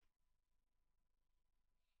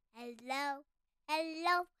Hello,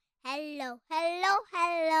 hello, hello, hello,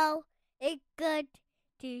 hello. It's good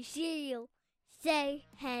to see you. Say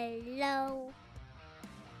hello.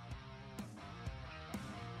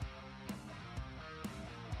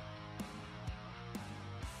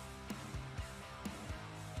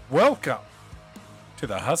 Welcome to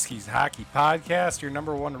the Huskies Hockey Podcast, your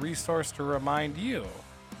number one resource to remind you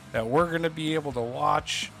that we're going to be able to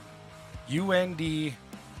watch UND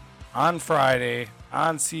on Friday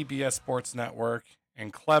on CBS Sports Network,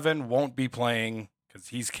 and Clevin won't be playing because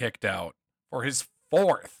he's kicked out for his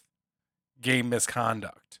fourth game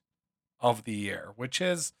misconduct of the year, which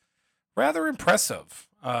is rather impressive,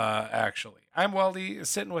 actually. I'm Weldy,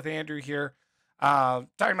 sitting with Andrew here,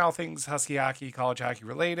 talking all things Husky hockey, college hockey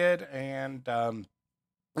related, and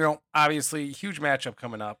obviously, huge matchup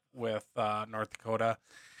coming up with North Dakota,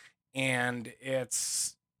 and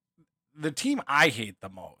it's the team I hate the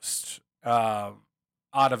most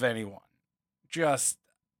out of anyone. Just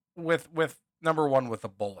with number one with a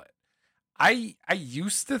bullet. I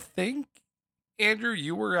used to think, Andrew,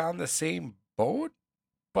 you were on the same boat,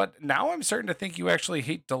 but now I'm starting to think you actually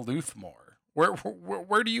hate Duluth more.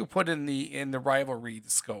 Where do you put in the rivalry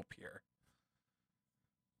scope here?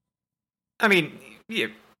 I mean, yeah,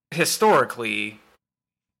 historically,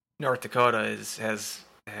 North Dakota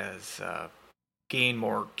has gained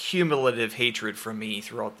more cumulative hatred from me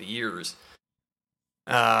throughout the years.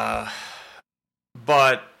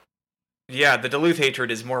 But yeah, the Duluth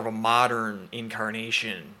hatred is more of a modern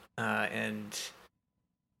incarnation, and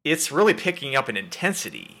it's really picking up in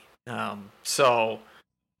intensity. So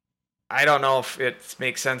I don't know if it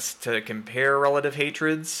makes sense to compare relative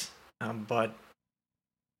hatreds, but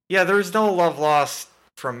yeah, there's no love lost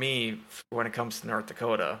from me when it comes to North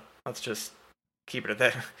Dakota. Let's just keep it at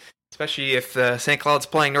that. Especially if St. Cloud's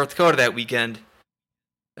playing North Dakota that weekend,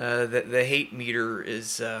 the hate meter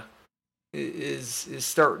is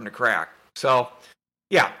starting to crack. So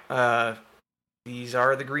yeah, these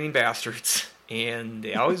are the green bastards, and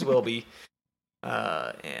they always will be.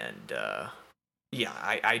 Yeah,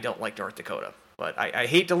 I don't like North Dakota, but I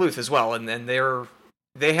hate Duluth as well, and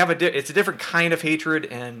they have it's a different kind of hatred,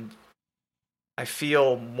 and I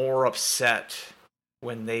feel more upset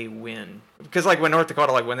when they win, because like when North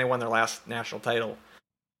Dakota, like when they won their last national title,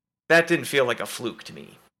 that didn't feel like a fluke to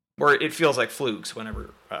me, or it feels like flukes whenever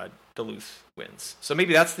Duluth wins. So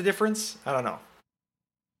maybe that's the difference. I don't know.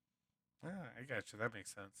 Yeah, I got you. That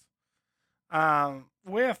makes sense.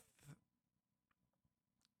 With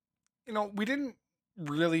we didn't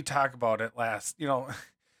really talk about it last.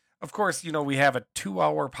 Of course, we have a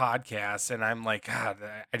 2-hour podcast, and I'm like, God,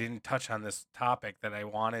 I didn't touch on this topic that I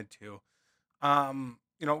wanted to.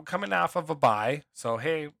 Coming off of a bye, so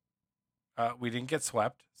hey, we didn't get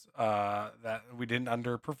swept. That we didn't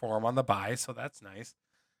underperform on the bye, so that's nice.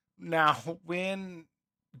 Now, when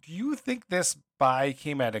do you think this bye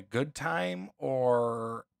came at a good time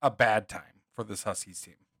or a bad time for this Huskies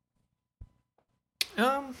team?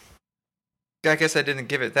 Um, I guess I didn't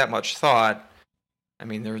give it that much thought. I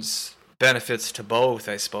mean, there's benefits to both,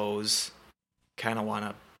 I suppose. Kind of want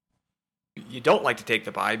to. You don't like to take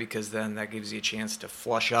the bye because then that gives you a chance to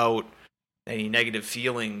flush out any negative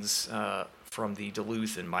feelings from the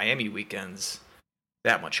Duluth and Miami weekends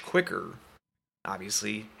that much quicker.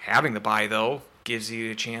 Obviously, having the bye, though, gives you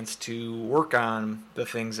a chance to work on the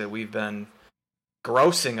things that we've been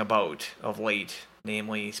grousing about of late,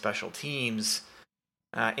 namely special teams,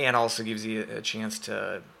 and also gives you a chance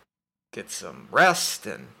to get some rest,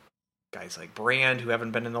 and guys like Brand who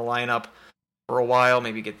haven't been in the lineup for a while,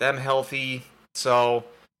 maybe get them healthy. So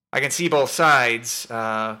I can see both sides,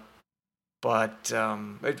 but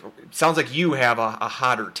it sounds like you have a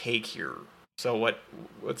hotter take here. So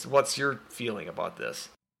what's your feeling about this?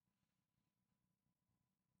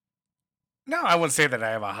 No, I wouldn't say that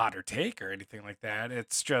I have a hotter take or anything like that.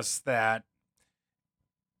 It's just that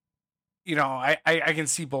I can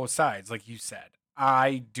see both sides, like you said.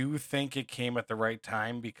 I do think it came at the right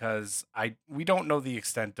time because we don't know the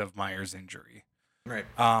extent of Meyer's injury. Right.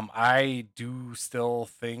 I do still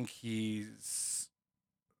think he's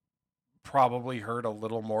probably hurt a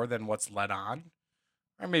little more than what's let on,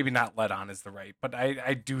 or maybe not let on is the right, but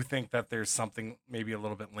I do think that there's something maybe a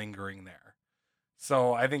little bit lingering there.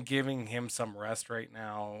 So I think giving him some rest right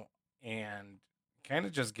now and kind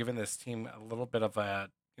of just giving this team a little bit of a,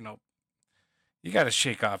 you got to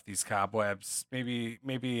shake off these cobwebs. Maybe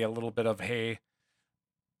a little bit of, hey,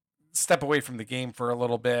 step away from the game for a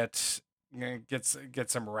little bit, get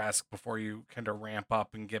some rest before you kind of ramp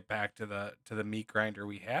up and get back to the meat grinder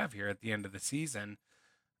we have here at the end of the season.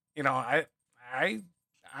 I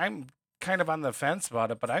I'm kind of on the fence about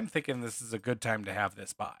it, but I'm thinking this is a good time to have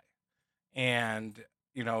this bye. And,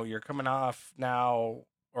 you're coming off now,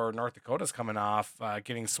 or North Dakota's coming off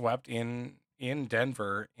getting swept in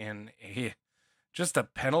Denver in just a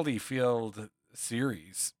penalty field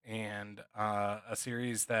series, and a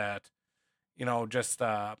series that,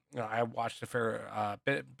 I watched a fair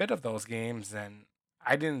bit of those games, and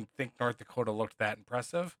I didn't think North Dakota looked that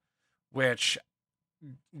impressive, which,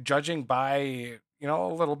 judging by, a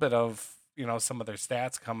little bit of, some of their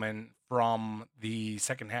stats coming from the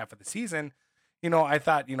second half of the season, I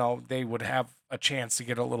thought, they would have a chance to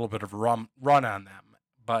get a little bit of a run on them.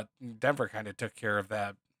 But Denver kind of took care of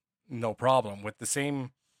that, no problem, with the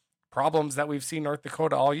same problems that we've seen North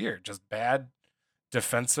Dakota all year, just bad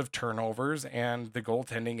defensive turnovers, and the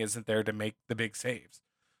goaltending isn't there to make the big saves.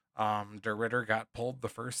 DeRitter got pulled the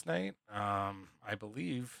first night, I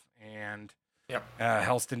believe, and Yep.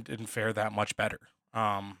 Helston didn't fare that much better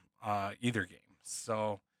either game.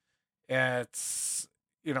 So it's,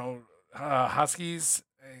 Huskies.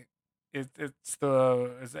 It's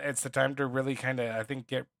the time to really kind of, I think,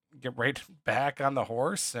 get right back on the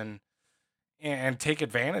horse and take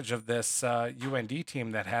advantage of this UND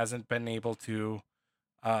team that hasn't been able to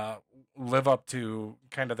live up to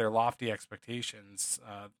kind of their lofty expectations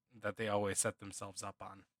that they always set themselves up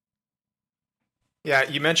on. Yeah,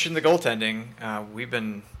 you mentioned the goaltending. We've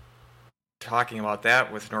been talking about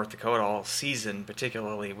that with North Dakota all season,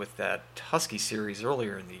 particularly with that Husky series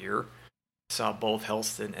earlier in the year. Saw both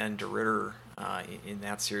Helston and DeRitter in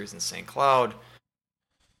that series in St. Cloud.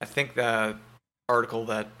 I think the article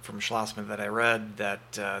from Schlossman that I read,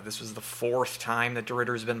 that this was the fourth time that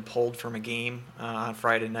DeRitter's been pulled from a game on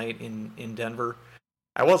Friday night in Denver.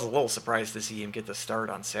 I was a little surprised to see him get the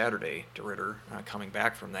start on Saturday, DeRitter, coming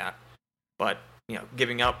back from that. But,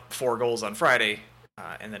 giving up 4 goals on Friday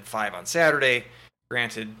and then 5 on Saturday,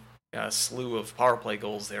 granted, a slew of power play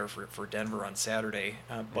goals there for Denver on Saturday.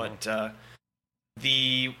 But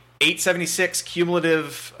the .876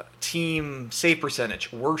 cumulative team save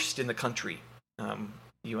percentage, worst in the country,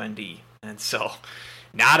 UND. And so,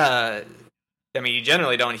 you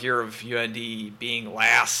generally don't hear of UND being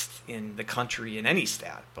last in the country in any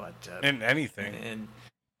stat, but in anything.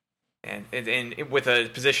 And with a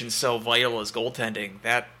position so vital as goaltending,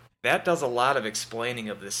 that does a lot of explaining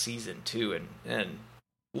of this season too. And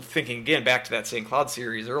thinking again back to that St. Cloud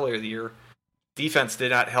series earlier in the year, defense did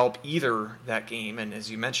not help either that game. And as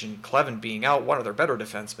you mentioned, Clevin being out, one of their better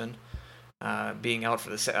defensemen, being out for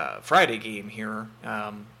the Friday game here.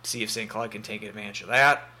 See if St. Cloud can take advantage of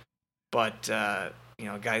that. But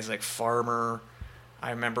guys like Farmer, I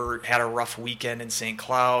remember, had a rough weekend in St.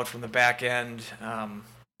 Cloud from the back end.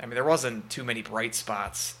 There wasn't too many bright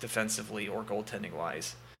spots defensively or goaltending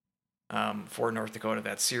wise for North Dakota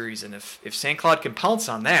that series. And if St. Cloud can pounce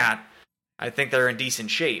on that, I think they're in decent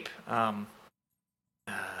shape.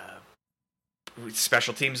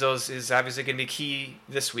 Special teams, though, is obviously going to be key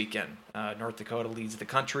this weekend. North Dakota leads the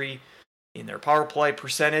country in their power play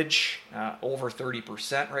percentage, over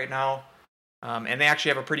 30% right now. And they actually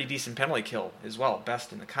have a pretty decent penalty kill as well,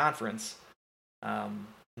 best in the conference,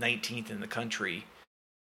 19th in the country.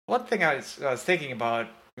 One thing I was thinking about,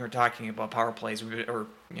 we were talking about power plays, or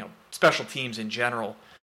special teams in general,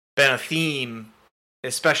 been a theme,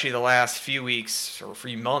 especially the last few weeks or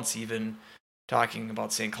few months even, talking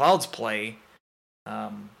about St. Cloud's play.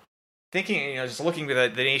 Thinking, just looking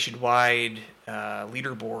at the nationwide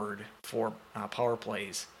leaderboard for power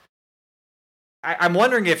plays, I'm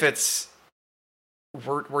wondering if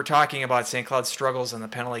we're talking about St. Cloud's struggles on the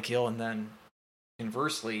penalty kill, and then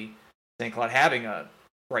inversely, St. Cloud having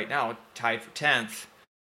right now tied for 10th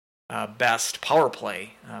best power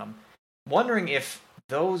play. Wondering if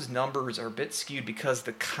those numbers are a bit skewed because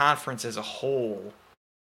the conference as a whole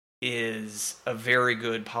is a very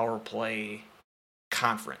good power play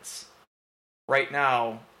conference. Right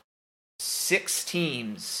now, 6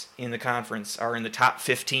 teams in the conference are in the top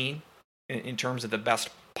 15 in terms of the best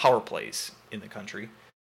power plays in the country.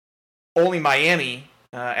 Only Miami,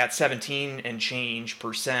 at 17 and change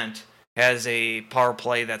percent, has a power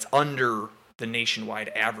play that's under the nationwide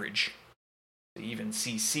average. Even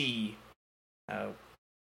CC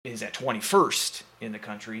is at 21st in the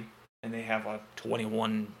country, and they have a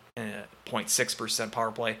 21.6%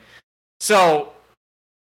 power play. So,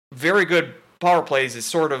 very good power plays is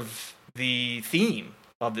sort of the theme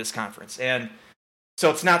of this conference. And so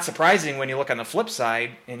it's not surprising when you look on the flip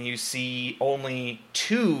side and you see only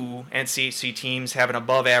 2 NCHC teams have an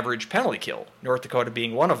above average penalty kill, North Dakota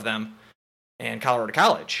being one of them, and Colorado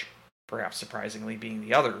College, perhaps surprisingly, being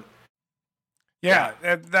the other. Yeah,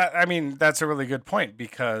 that's a really good point,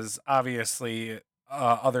 because obviously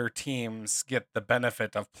other teams get the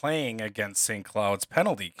benefit of playing against St. Cloud's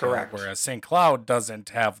penalty kill, Correct. whereas St. Cloud doesn't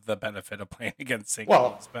have the benefit of playing against St.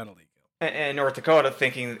 Well, Cloud's penalty kill. And North Dakota,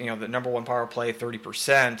 thinking, the number one power play,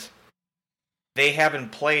 30%, they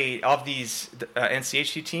haven't played, of these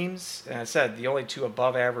NCHC teams, and I said the only two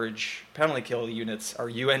above average penalty kill units are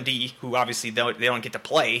UND, who obviously they don't get to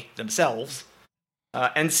play themselves.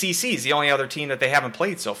 NCC is the only other team that they haven't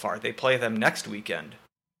played so far. They play them next weekend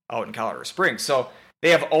out in Colorado Springs. So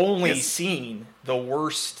they have only seen the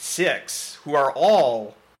worst 6, who are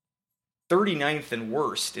all 39th and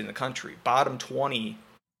worst in the country, bottom 20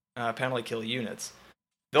 penalty kill units.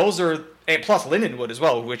 Those are, and plus Lindenwood as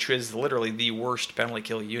well, which is literally the worst penalty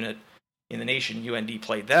kill unit in the nation. UND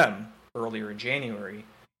played them earlier in January.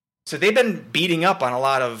 So they've been beating up on a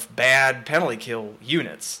lot of bad penalty kill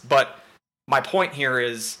units. But my point here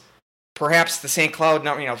is perhaps the St. Cloud,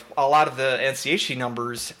 a lot of the NCHC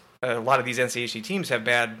numbers, a lot of these NCHC teams have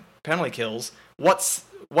bad penalty kills. What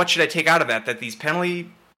should I take out of that? That these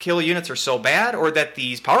penalty kill units are so bad, or that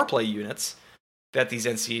these power play units that these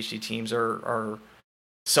NCHC teams are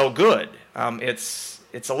so good? It's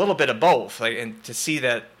a little bit of both, and to see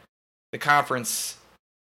that the conference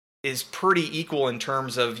is pretty equal in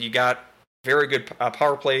terms of you got very good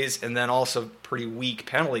power plays and then also pretty weak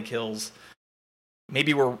penalty kills.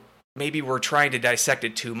 Maybe we're trying to dissect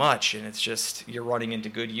it too much, and it's just you're running into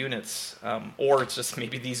good units, or it's just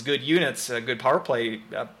maybe these good units, good power play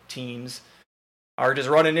teams, are just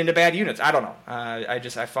running into bad units. I don't know.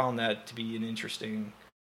 I found that to be an interesting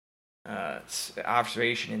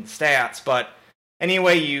observation in the stats. But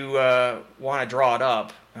anyway, you want to draw it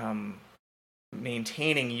up,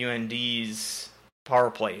 maintaining UND's power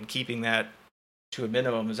play and keeping that to a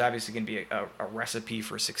minimum is obviously going to be a recipe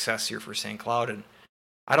for success here for St. Cloud. And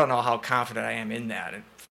I don't know how confident I am in that. And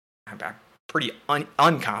I'm pretty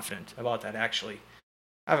unconfident about that, actually.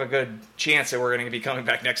 I have a good chance that we're going to be coming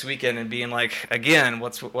back next weekend and being like, again,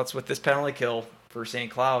 what's with this penalty kill for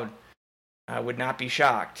St. Cloud? I would not be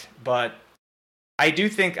shocked. But I do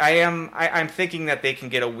think I'm thinking that they can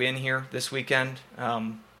get a win here this weekend.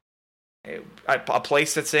 A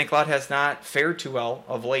place that St. Cloud has not fared too well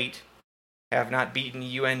of late, have not beaten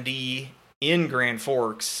UND in Grand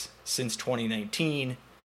Forks since 2019,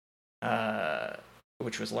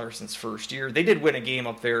 which was Larson's first year. They did win a game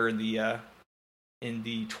up there in the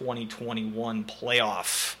 2021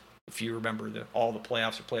 playoff. If you remember, all the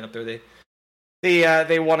playoffs are played up there.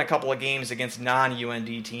 They won a couple of games against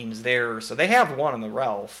non-UND teams there, so they have won in the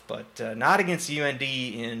Ralph, but not against UND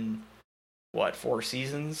in 4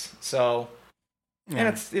 seasons. So, and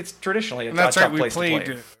it's traditionally a tough place to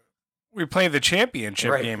play. We played the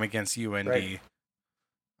championship game against UND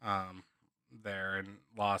there and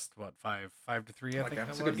lost 5-3. I think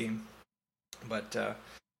that's a good game, but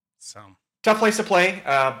so tough place to play.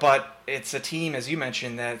 But it's a team, as you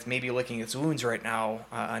mentioned, that's maybe licking its wounds right now.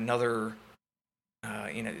 Another,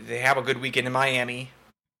 they have a good weekend in Miami,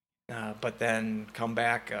 but then come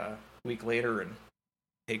back a week later and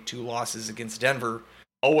take 2 losses against Denver.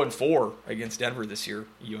 0-4 against Denver this year,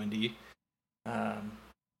 UND.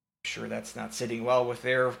 Sure, that's not sitting well with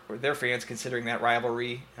their fans, considering that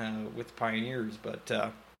rivalry with Pioneers.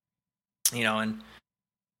 But and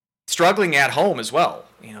struggling at home as well.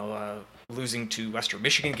 Losing to Western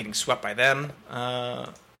Michigan, getting swept by them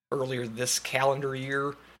earlier this calendar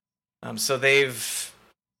year. So they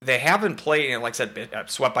haven't played, like I said,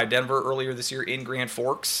 swept by Denver earlier this year in Grand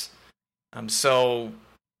Forks. So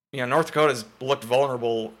North Dakota's looked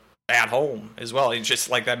vulnerable at home as well. And just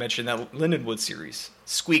like I mentioned, that Lindenwood series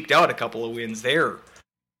squeaked out a couple of wins there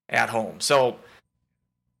at home. So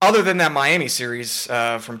other than that Miami series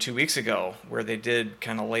from 2 weeks ago, where they did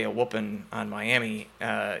kind of lay a whooping on Miami,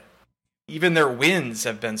 even their wins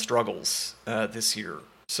have been struggles this year.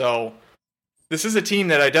 So this is a team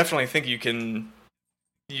that I definitely think you can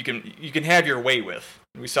have your way with.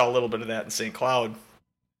 We saw a little bit of that in St. Cloud,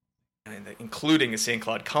 including a St.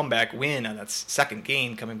 Cloud comeback win on that second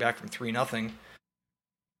game, coming back from 3-0.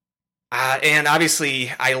 And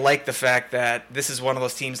obviously, I like the fact that this is one of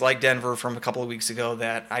those teams like Denver from a couple of weeks ago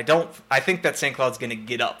that I think that St. Cloud's going to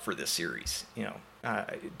get up for this series. I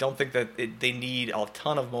don't think that they need a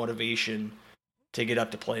ton of motivation to get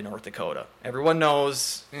up to play North Dakota. Everyone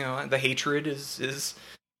knows, the hatred is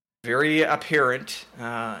very apparent,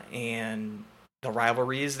 and the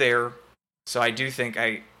rivalry is there. So I do think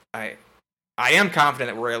I am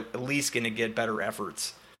confident that we're at least going to get better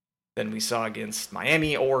efforts than we saw against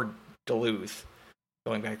Miami or Duluth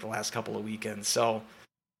going back the last couple of weekends. So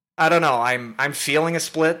I don't know. I'm feeling a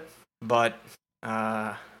split, but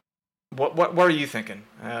what are you thinking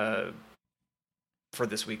for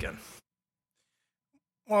this weekend?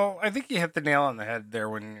 Well, I think you hit the nail on the head there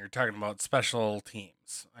when you're talking about special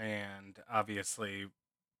teams. And obviously,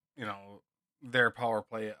 you know, their power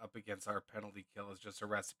play up against our penalty kill is just a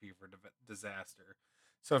recipe for disaster.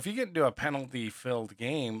 So if you get into a penalty filled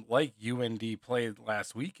game like UND played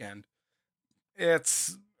last weekend,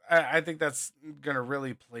 I think that's going to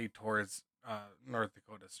really play towards North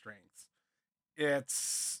Dakota's strengths.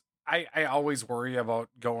 I always worry about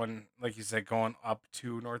going, like you said, going up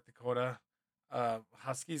to North Dakota.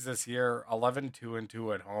 Huskies this year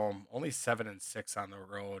 11-2-2 at home, only 7-6 on the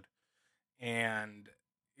road. And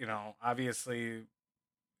obviously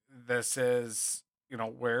this is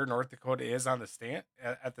where North Dakota is on the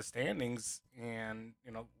at the standings, and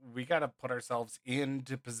we got to put ourselves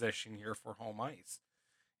into position here for home ice.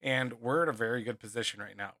 And we're in a very good position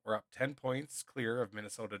right now. We're up 10 points clear of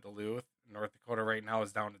Minnesota Duluth. North Dakota right now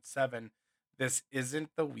is down at 7. This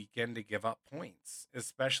isn't the weekend to give up points,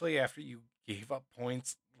 especially after you gave up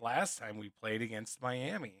points last time we played against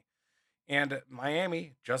Miami. And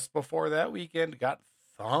Miami, just before that weekend, got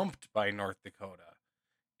thumped by North Dakota.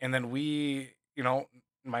 And then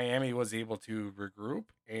Miami was able to regroup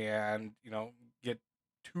and, get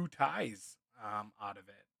 2 ties out of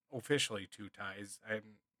it. Officially 2 ties.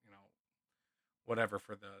 Whatever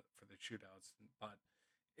for the shootouts. But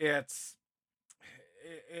it's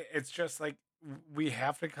just like we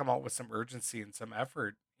have to come out with some urgency and some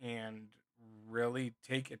effort and really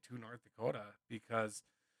take it to North Dakota, because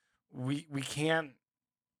we can't,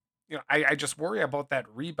 I just worry about that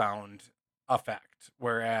rebound effect,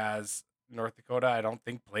 whereas North Dakota I don't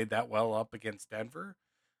think played that well up against Denver,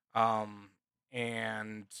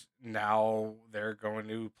 and now they're going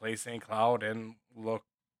to play St. Cloud and look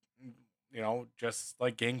just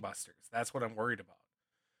like gangbusters. That's what I'm worried about.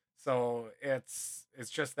 So it's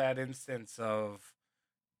just that instance of,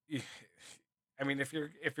 I mean, if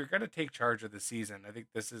you're going to take charge of the season, I think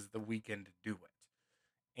this is the weekend to do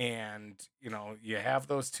it. And you have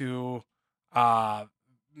those 2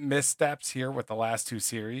 missteps here with the last 2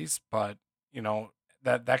 series, but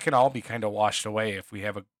that can all be kind of washed away if we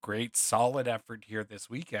have a great solid effort here this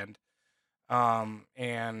weekend,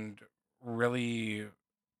 and really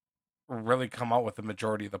come out with the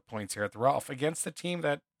majority of the points here at the Ralph against a team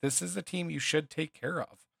that this is a team you should take care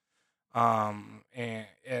of. And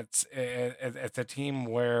it's a team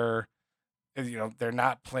where they're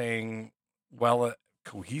not playing well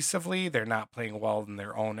cohesively. They're not playing well in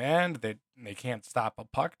their own end. They can't stop a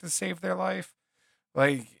puck to save their life.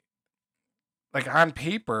 Like on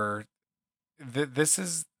paper, this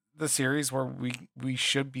is the series where we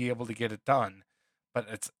should be able to get it done. But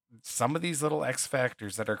it's some of these little X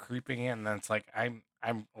factors that are creeping in. And it's like I'm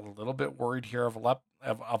a little bit worried here of a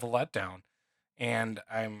letdown, and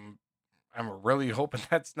I'm really hoping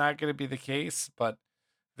that's not going to be the case. But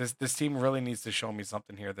this team really needs to show me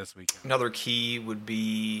something here this weekend. Another key would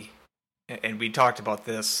be, and we talked about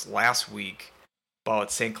this last week, about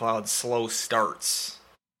St. Cloud's slow starts,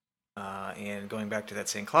 and going back to that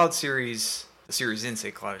St. Cloud series, the series in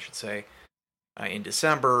St. Cloud, I should say, in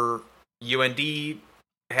December. UND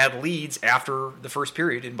had leads after the first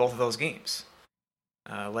period in both of those games.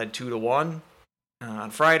 Led 2-1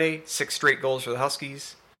 on Friday, 6 straight goals for the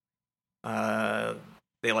Huskies.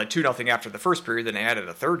 They led 2-0 after the first period, then added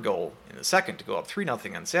a third goal in the second to go up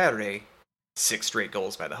 3-0 on Saturday. 6 straight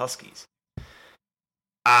goals by the Huskies.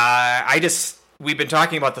 We've been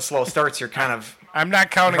talking about the slow starts here, kind of. I'm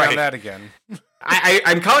not counting on that again.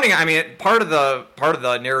 I'm counting. I mean, part of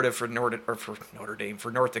the narrative for Notre Dame,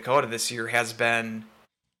 for North Dakota this year has been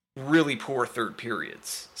really poor third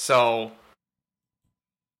periods. So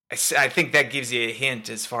I think that gives you a hint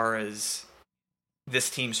as far as this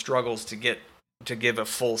team struggles to give a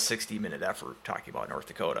full 60-minute effort. Talking about North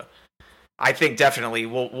Dakota, I think definitely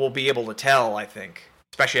we'll be able to tell. I think,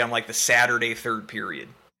 especially on like the Saturday third period,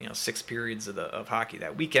 6 periods of hockey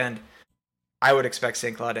that weekend. I would expect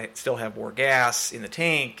St. Cloud to still have more gas in the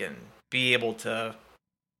tank and be able to,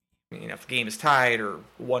 if the game is tied or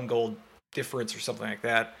 1 goal difference or something like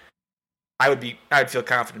that, I'd feel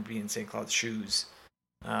confident being in St. Cloud's shoes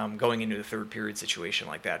going into the third period situation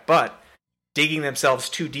like that. But digging themselves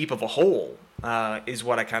too deep of a hole is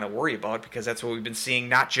what I kind of worry about, because that's what we've been seeing,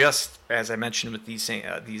 not just, as I mentioned, with these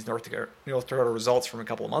North Dakota results from a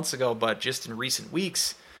couple of months ago, but just in recent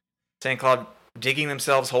weeks, St. Cloud digging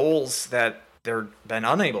themselves holes that they've been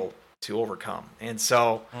unable to overcome. And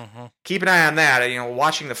so keep an eye on that.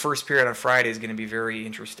 Watching the first period on Friday is going to be very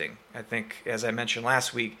interesting. I think, as I mentioned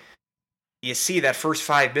last week, you see that first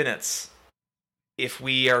 5 minutes, if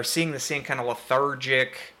we are seeing the same kind of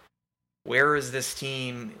lethargic, where is this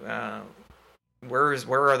team, where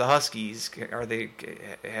are the Huskies?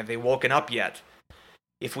 Have they woken up yet?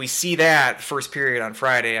 if we see that first period on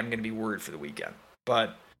Friday, I'm going to be worried for the weekend.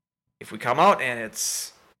 But if we come out and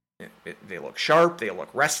they look sharp, they look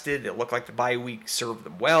rested, they look like the bye week served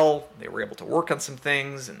them well, they were able to work on some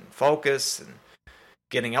things and focus and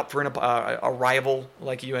getting up for a rival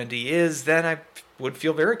like UND is, then I would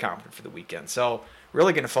feel very confident for the weekend. So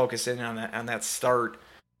really going to focus in on that start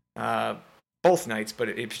both nights, but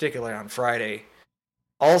in particular on Friday.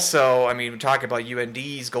 Also, I mean, we're talking about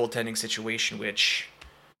UND's goaltending situation, which,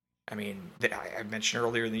 I mean, I mentioned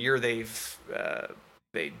earlier in the year they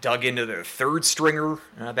dug into their third stringer.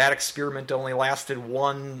 That experiment only lasted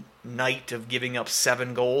one night of giving up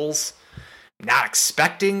 7 goals. Not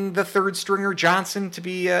expecting the third stringer Johnson to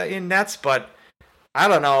be in nets, but I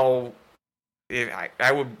don't know.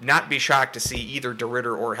 I would not be shocked to see either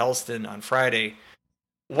DeRidder or Helston on Friday.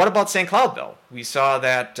 What about St. Cloud, though? We saw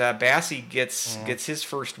that Bassey gets his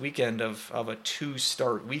first weekend of a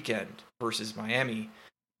 2-start weekend versus Miami,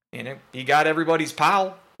 and he got everybody's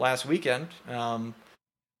pal last weekend. Do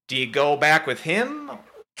you go back with him?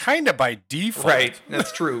 Kind of by default. Right,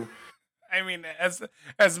 that's true. I mean,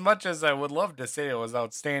 as much as I would love to say it was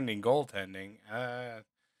outstanding goaltending,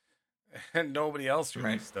 nobody else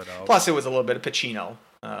really stood out. Plus, it was a little bit of Pacino,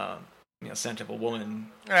 scent of a woman.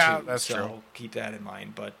 Yeah, too, that's so true. Keep that in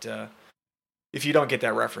mind. But if you don't get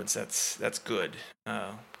that reference, that's good.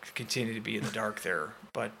 Continue to be in the dark there.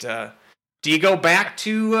 But do you go back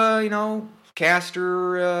to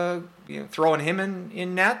Castor, throwing him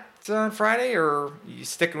in net on Friday, or are you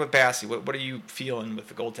sticking with Bassey? What are you feeling with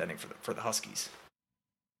the goaltending for the Huskies?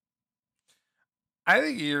 I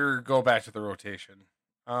think you go back to the rotation.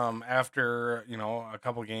 After a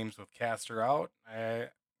couple games with Castor out,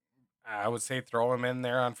 I would say throw him in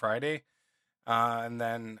there on Friday, and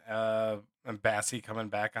then Bassey coming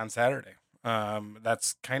back on Saturday.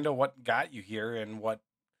 That's kind of what got you here, and what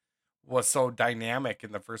was so dynamic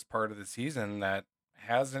in the first part of the season that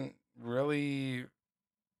hasn't really,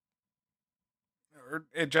 or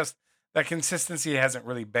that consistency hasn't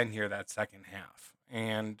really been here that second half.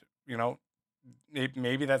 And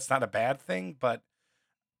maybe that's not a bad thing, but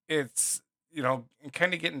it's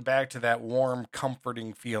kind of getting back to that warm,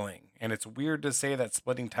 comforting feeling. And it's weird to say that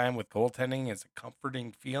splitting time with goaltending is a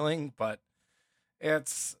comforting feeling, but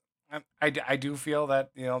I do feel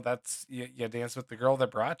that that's you dance with the girl that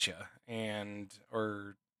brought you, and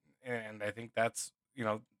I think that's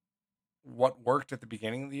what worked at the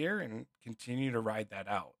beginning of the year, and continue to ride that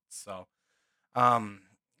out. So,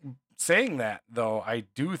 saying that though, I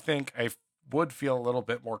do think I would feel a little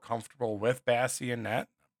bit more comfortable with Bassey in net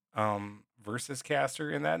versus Castor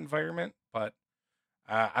in that environment, but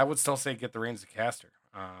I would still say get the reins of Castor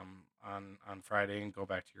on Friday and go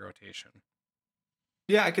back to your rotation.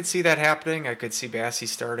 Yeah, I could see that happening. I could see Bassey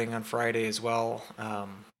starting on Friday as well.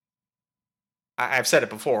 I've said it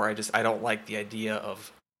before. I don't like the idea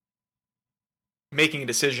of making a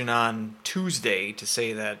decision on Tuesday to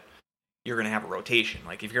say that you're going to have a rotation.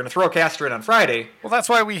 Like, if you're going to throw Castor in on Friday... Well, that's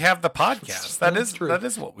why we have the podcast. That's true. That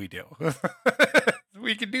is what we do.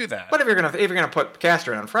 We can do that. But if you're gonna put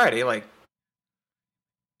Castor in on Friday, like,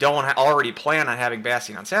 don't already plan on having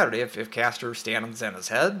Bassey on Saturday. If Castor stands on his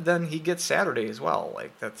head, then he gets Saturday as well.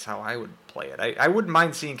 Like, that's how I would play it. I wouldn't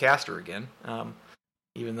mind seeing Castor again,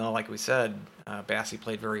 even though, like we said, Bassey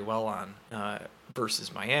played very well on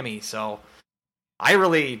versus Miami. So I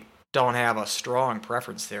really don't have a strong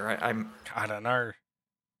preference there. I'm God,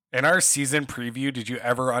 in our season preview, did you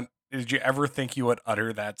ever think you would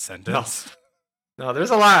utter that sentence? No,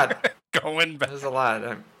 there's a lot going back. There's a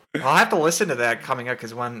lot. I'll have to listen to that coming up,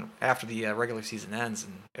 because after the regular season ends,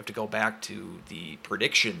 and have to go back to the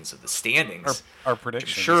predictions of the standings. Our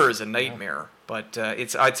predictions, which I'm sure, is a nightmare. Yeah. But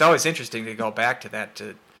it's always interesting to go back to that,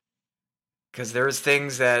 because there's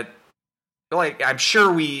things that, like, I'm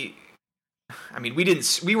sure we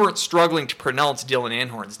weren't struggling to pronounce Dylan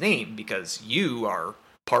Anhorn's name because you are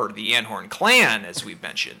part of the Anhorn clan, as we've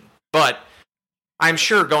mentioned. But I'm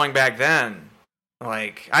sure going back then,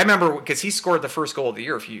 like, I remember, because he scored the first goal of the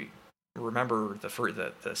year, if you remember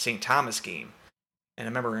the St. Thomas game. And I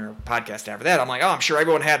remember in our podcast after that, I'm like, I'm sure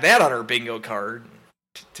everyone had that on our bingo card.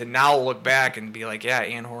 To now look back and be like, yeah,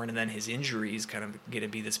 Anhorn, and then his injury is kind of going to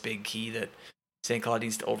be this big key that St. Cloud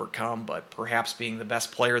needs to overcome. But perhaps being the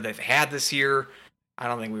best player they've had this year, I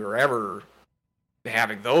don't think we were ever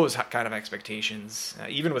having those kind of expectations.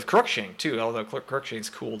 Even with Cruikshank, too, although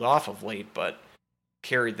Cruikshank's cooled off of late, but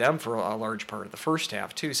carried them for a large part of the first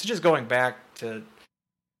half, too. So just going back to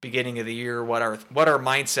beginning of the year, what our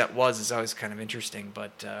mindset was is always kind of interesting.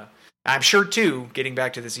 But I'm sure, too, getting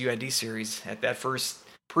back to this UND series, at that first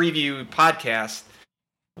preview podcast,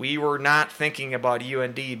 we were not thinking about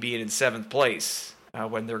UND being in 7th place.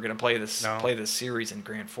 when they're going to play No. this series in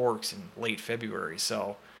Grand Forks in late February.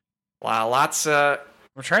 So, lots. I'm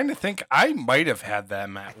trying to think. I might have had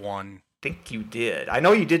them at 1. Think you did. I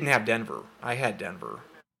know you didn't have Denver. I had Denver.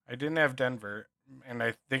 I didn't have Denver, and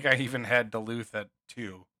I think I even had Duluth at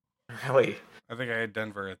 2. Really? I think I had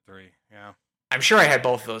Denver at 3. Yeah. I'm sure I had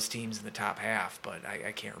both of those teams in the top half, but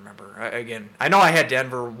I can't remember. Again, I know I had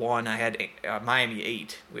Denver 1. I had Miami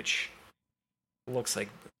 8, which looks like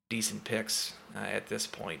decent picks at this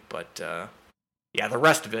point. But yeah, the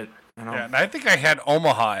rest of it, I don't know. Yeah, and I think I had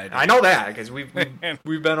Omaha. I know that because we've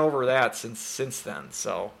been over that since then.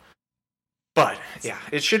 So, but yeah,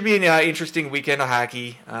 it should be an interesting weekend of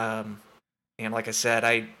hockey. And like I said,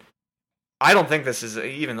 I don't think this is,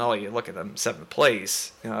 even though you look at them 7th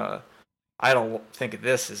place. I don't think of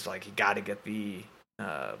this as like you got to get the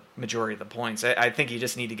majority of the points. I think you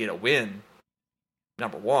just need to get a win.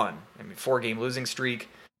 Number one, I mean, 4-game losing streak,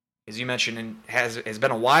 as you mentioned, has been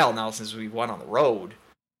a while now since we won on the road.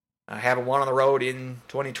 I haven't won on the road in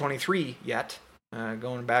 2023 yet.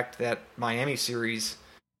 Going back to that Miami series,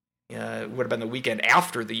 it would have been the weekend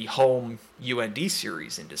after the home UND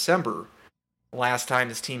series in December. Last time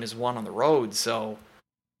this team has won on the road, so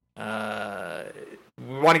we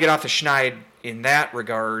want to get off the schneid in that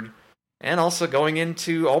regard. And also going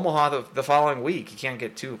into Omaha the following week. You can't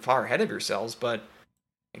get too far ahead of yourselves, but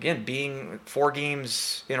again, being 4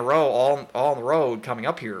 games in a row, all on the road coming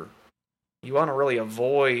up here, you want to really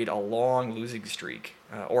avoid a long losing streak,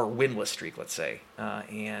 or winless streak, let's say.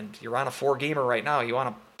 And you're on a 4-gamer right now. You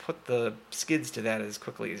want to put the skids to that as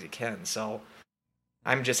quickly as you can. So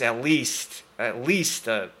I'm just at least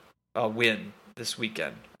a win this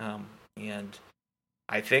weekend. And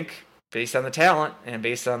I think based on the talent and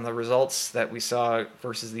based on the results that we saw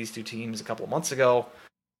versus these two teams a couple of months ago,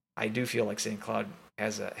 I do feel like St. Cloud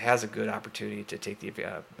has a good opportunity to take the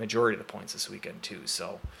majority of the points this weekend too.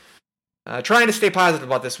 So trying to stay positive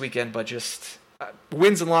about this weekend, but just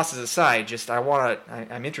wins and losses aside, just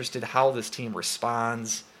I'm interested how this team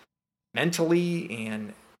responds mentally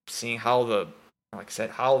and seeing how like I said,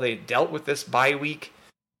 how they dealt with this bye week.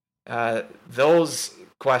 Those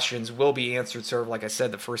questions will be answered sort of like I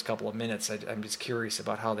said the first couple of minutes. I'm just curious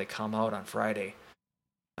about how they come out on Friday.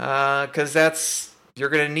 Because you're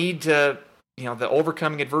going to need to, the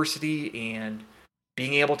overcoming adversity and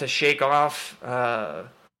being able to shake off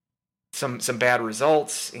some bad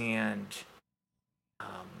results. And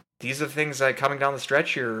these are the things that coming down the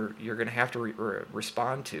stretch you're going to have to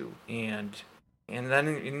respond to. And then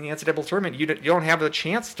in the NCAA tournament, you don't have the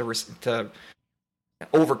chance to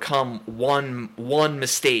overcome one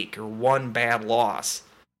mistake or one bad loss.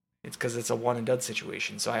 It's because it's a one and done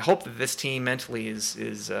situation. So I hope that this team mentally is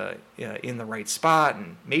in the right spot,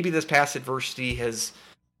 and maybe this past adversity has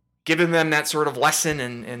given them that sort of lesson,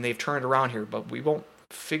 and they've turned around here. But we won't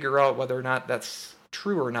figure out whether or not that's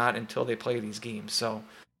true or not until they play these games. So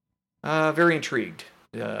very intrigued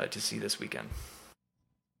to see this weekend.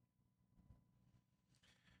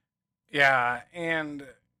 Yeah, and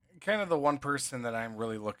kind of the one person that I'm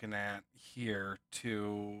really looking at here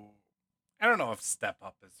to, I don't know if step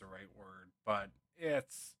up is the right word, but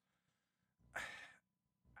it's,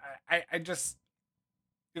 I just,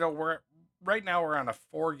 right now we're on a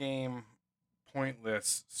 4-game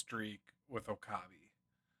pointless streak with Okabe.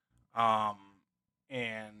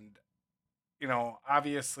 And,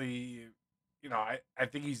 obviously, I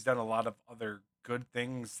think he's done a lot of other good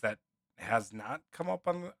things that has not come up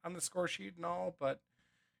on the score sheet and all, but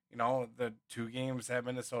the 2 games at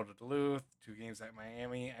Minnesota Duluth, 2 games at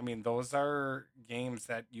Miami. I mean, those are games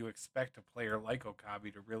that you expect a player like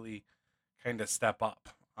Okabe to really kind of step up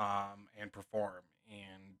and perform.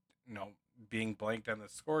 And, being blanked on the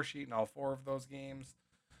score sheet in all 4 of those games,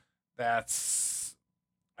 that's,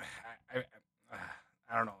 I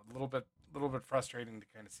don't know, a little bit frustrating to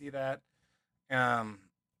kind of see that.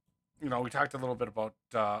 We talked a little bit about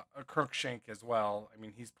Crookshank as well. I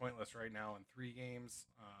mean, he's pointless right now in 3 games.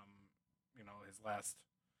 His last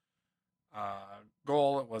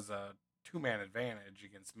goal, it was a 2-man advantage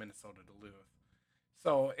against Minnesota Duluth.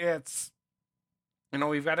 So it's,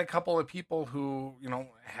 we've got a couple of people who,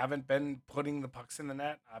 haven't been putting the pucks in the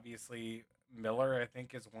net. Obviously, Miller, I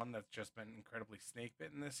think, is one that's just been incredibly snake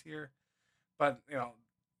bitten this year. But,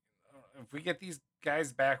 if we get these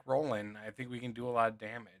guys back rolling, I think we can do a lot of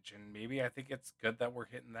damage. And maybe I think it's good that we're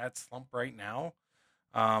hitting that slump right now.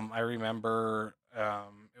 I remember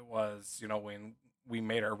it was, when we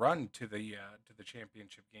made our run to the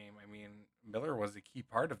championship game. I mean, Miller was a key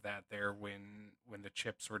part of that there when the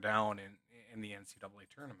chips were down in the NCAA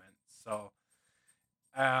tournament. So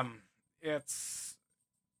it's,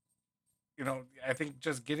 I think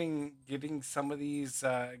just getting some of these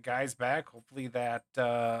guys back. Hopefully that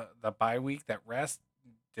the bye week, that rest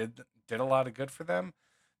did a lot of good for them.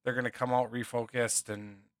 They're going to come out refocused,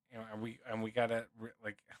 and and we gotta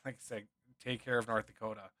like I said, take care of North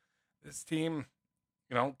Dakota. This team,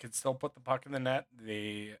 can still put the puck in the net.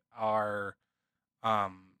 They are,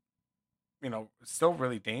 um, still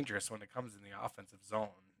really dangerous when it comes in the offensive zone.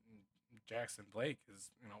 Jackson Blake is,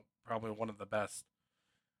 probably one of the best,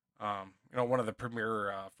 one of the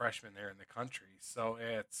premier freshmen there in the country. So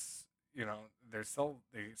it's, they still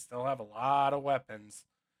have a lot of weapons,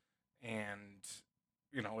 and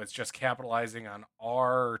it's just capitalizing on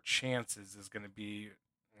our chances is going to be,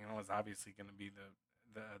 is obviously going to be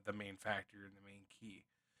the main factor and the main key.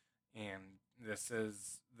 And this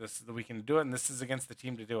is the weekend to do it, and this is against the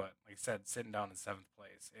team to do it. Like I said, sitting down in seventh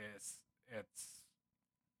place, it's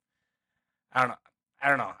I don't know. I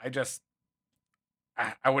don't know.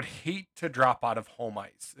 I would hate to drop out of home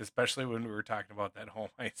ice, especially when we were talking about that home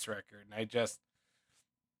ice record. And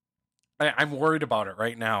I'm worried about it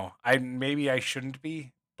right now. Maybe I shouldn't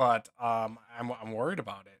be, but I'm worried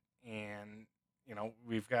about it. And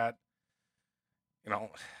we've got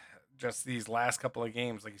just these last couple of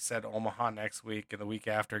games, like you said, Omaha next week and the week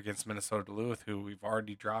after against Minnesota Duluth, who we've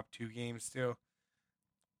already dropped 2 games to.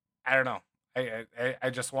 I don't know. I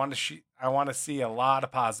just want to I want to see a lot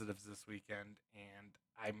of positives this weekend, and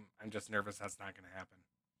I'm just nervous that's not going to happen.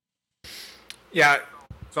 Yeah.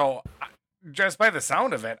 So just by the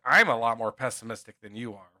sound of it, I'm a lot more pessimistic than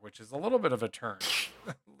you are, which is a little bit of a turn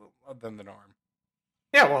than the norm.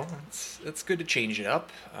 Yeah, well, it's good to change it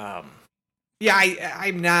up. Yeah,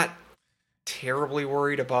 I'm not terribly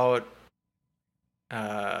worried about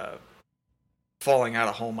falling out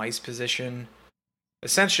of home ice position.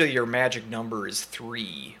 Essentially, your magic number is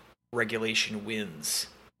 3 regulation wins.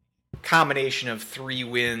 Combination of 3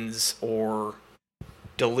 wins or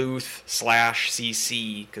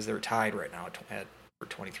Duluth/CC, because they're tied right now for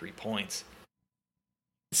 23 points.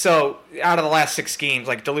 So, out of the last 6 games,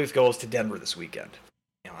 like Duluth goes to Denver this weekend.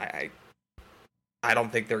 I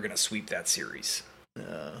don't think they're going to sweep that series,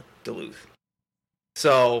 Duluth.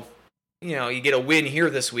 So, you get a win here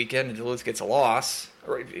this weekend and Duluth gets a loss.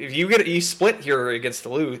 Or if you split here against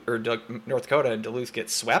Duluth or North Dakota and Duluth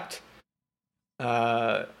gets swept,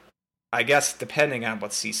 I guess depending on what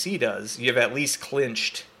CC does, you've at least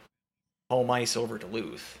clinched home ice over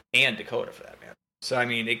Duluth and Dakota for that matter. So I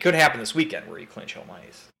mean, it could happen this weekend where you clinch home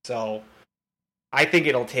ice. So I think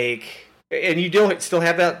it'll take, and you do still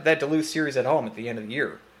have that Duluth series at home at the end of the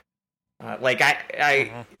year.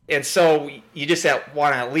 And so you just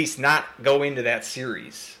want to at least not go into that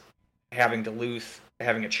series having Duluth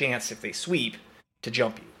having a chance if they sweep to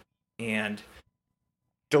jump you. And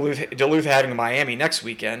Duluth having Miami next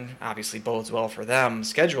weekend obviously bodes well for them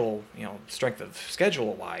strength of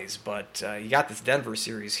schedule wise, but you got this Denver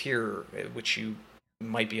series here, which you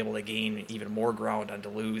might be able to gain even more ground on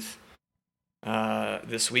Duluth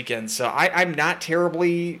this weekend. So I'm not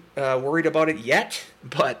terribly worried about it yet,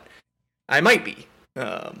 but I might be.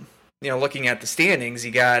 Looking at the standings,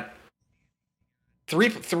 you got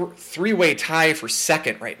three-way tie for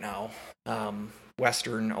second right now.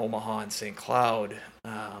 Western, Omaha, and St. Cloud.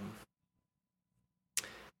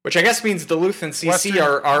 Which I guess means Duluth and CC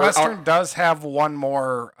Western does have one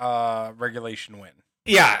more regulation win.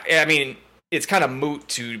 Yeah, I mean, it's kind of moot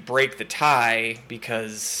to break the tie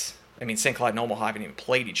because, St. Cloud and Omaha haven't even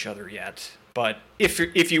played each other yet. But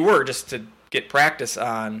if you were just to get practice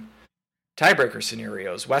on tiebreaker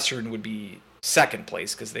scenarios, Western would be second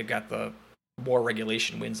place because they've got the more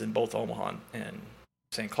regulation wins than both Omaha and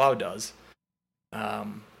St. Cloud does.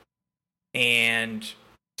 And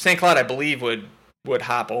St. Cloud, I believe, would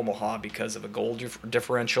hop Omaha because of a goal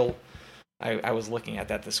differential. I was looking at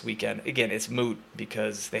that this weekend. Again, it's moot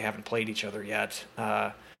because they haven't played each other yet.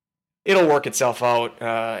 It'll work itself out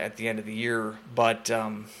at the end of the year. But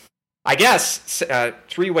I guess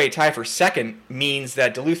three-way tie for second means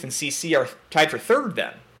that Duluth and CC are tied for third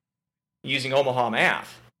then, using Omaha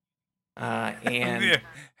math. And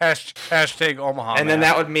hashtag Omaha. And then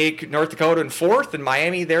that would make North Dakota in fourth and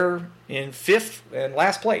Miami there in fifth and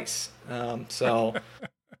last place. So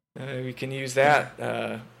we can use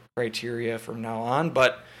that criteria from now on.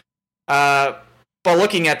 But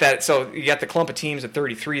looking at that, so you got the clump of teams at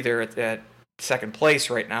 33 there at second place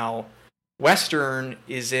right now. Western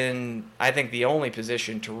is in, I think, the only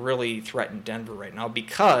position to really threaten Denver right now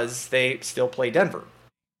because they still play Denver.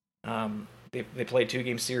 They played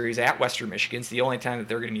 2-game series at Western Michigan. It's the only time that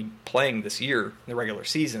they're going to be playing this year in the regular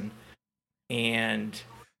season. And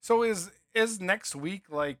so is next week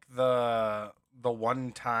like the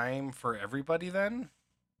one time for everybody then?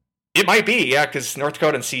 It might be, yeah, because North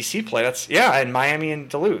Dakota and CC play. And Miami and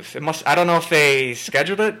Duluth. It must. I don't know if they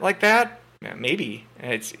scheduled it like that. Yeah, maybe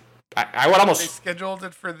it's. I would They almost. scheduled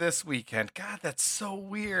it for this weekend. God, that's so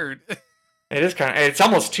weird. It is kind of. It's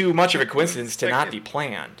almost too much of a coincidence to not be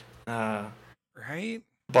planned. Right?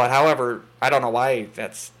 But however, I don't know why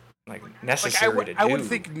that's like Like necessary to do. I would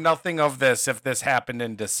think nothing of this if this happened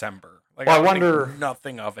in December. Like Well, I would think wonder-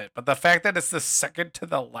 nothing of it. But the fact that it's the second to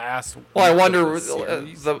the last. Well, I week of wonder the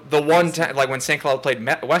series, the one time, like when St. Cloud played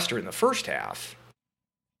Western in the first half.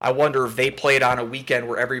 I wonder if they played on a weekend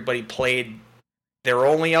where everybody played their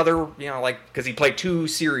only other, like because he played two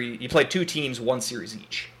teams, one series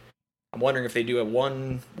each. I'm wondering if they do it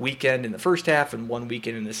one weekend in the first half and one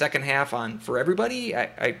weekend in the second half for everybody.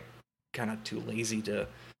 I kind of too lazy to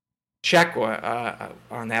check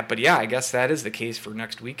on that, but yeah, I guess that is the case for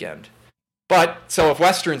next weekend. But so if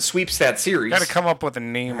Western sweeps that series, got to come up with a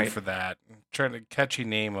name Right. for that. Trying to catchy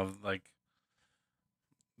name of like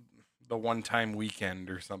the one-time weekend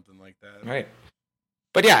or something like that. right?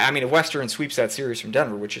 But yeah, I mean, if Western sweeps that series from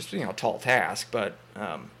Denver, which is a tall task, but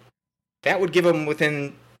that would give them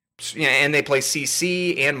within, and they play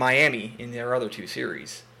CC and Miami in their other two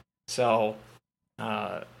series. So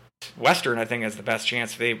Western, I think, has the best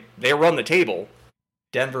chance. If they run the table,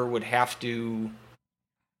 Denver would have to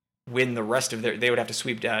win the rest of they would have to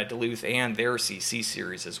sweep Duluth and their CC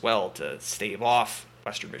series as well to stave off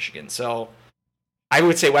Western Michigan. So I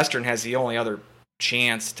would say Western has the only other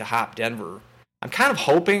chance to hop Denver.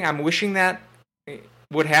 I'm wishing that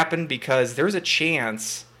would happen because there's a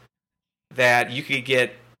chance that you could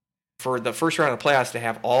get, for the first round of the playoffs, to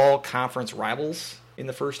have all conference rivals in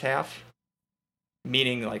the first half,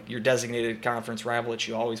 meaning like your designated conference rival that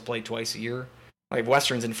you always play twice a year. Like if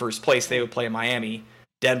Western's in first place, they would play Miami.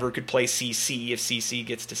 Denver could play CC if CC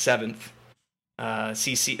gets to 7th.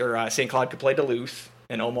 St. Cloud could play Duluth,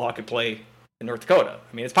 and Omaha could play in North Dakota.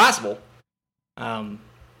 I mean, it's possible.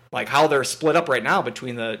 Like how they're split up right now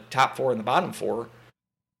between the top 4 and the bottom 4,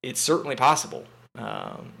 it's certainly possible.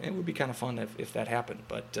 It would be kind of fun if that happened,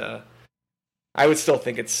 but I would still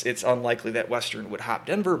think it's unlikely that Western would hop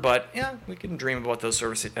Denver. But yeah, we can dream about those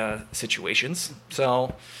sort of situations.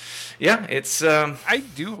 So yeah, it's I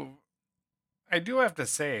do have to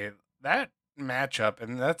say that matchup,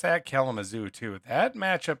 and that's at Kalamazoo too. That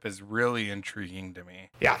matchup is really intriguing to me.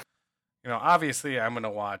 Yeah. Obviously I'm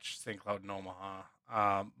gonna watch St. Cloud and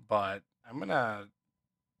Omaha, but I'm gonna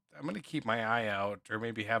keep my eye out, or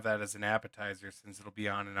maybe have that as an appetizer since it'll be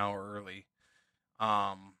on an hour early.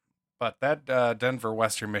 But that Denver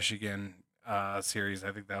Western Michigan series,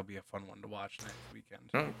 I think that'll be a fun one to watch next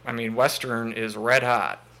weekend. I mean, Western is red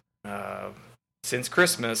hot. Since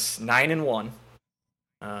Christmas, 9-1,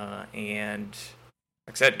 and like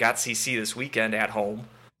I said, got CC this weekend at home.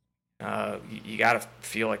 You got to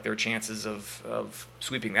feel like their chances of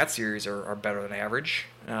sweeping that series are better than average.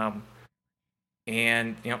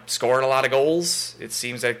 And scoring a lot of goals. It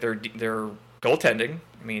seems like they're goaltending.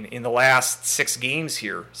 I mean, in the last 6 games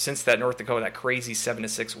here, since that North Dakota, that crazy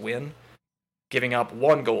 7-6 win, giving up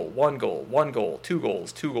 1 goal, 2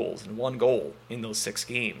 goals, 2 goals, and 1 goal in those 6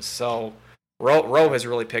 games. So Rowe has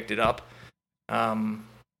really picked it up.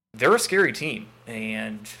 They're a scary team,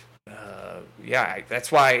 and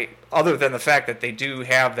that's why, other than the fact that they do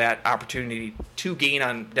have that opportunity to gain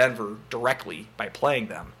on Denver directly by playing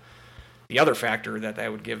them, the other factor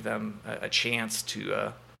that would give them a chance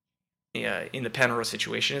to in the Penrose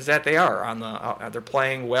situation is that they are they're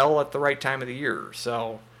playing well at the right time of the year.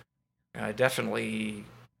 So definitely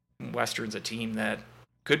Western's a team that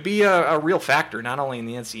could be a real factor, not only in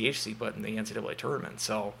the NCHC but in the NCAA tournament.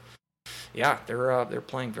 So yeah, they're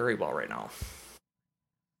playing very well right now.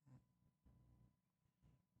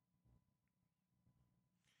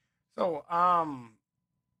 So,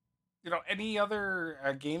 any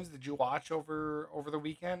other games did you watch over the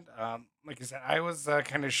weekend? Like I said, I was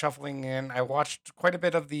kind of shuffling in. I watched quite a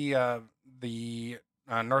bit of the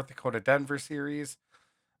North Dakota Denver series,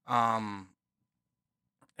 and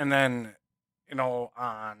then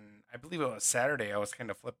on, I believe it was Saturday, I was kind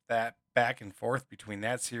of flipped that back and forth between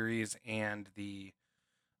that series and the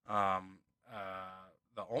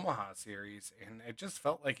Omaha series, and it just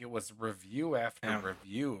felt like it was review after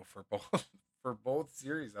review for both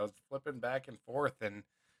series. I was flipping back and forth, and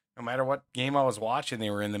no matter what game I was watching,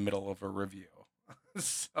 they were in the middle of a review.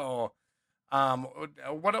 So,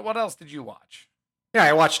 what else did you watch? Yeah,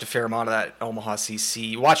 I watched a fair amount of that Omaha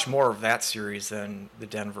CC. Watched more of that series than the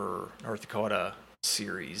Denver North Dakota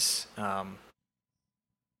series,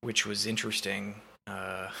 which was interesting.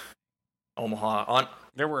 Omaha on.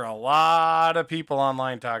 There were a lot of people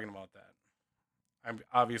online talking about that. I'm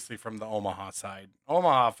obviously from the Omaha side.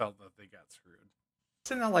 Omaha felt that they got screwed.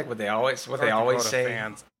 Isn't that like what they always North always Dakota say?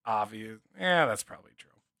 Fans, obvious. Yeah, that's probably true.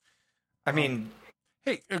 I mean,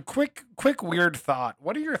 hey, a quick weird thought.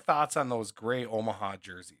 What are your thoughts on those gray Omaha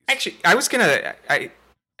jerseys? actually, I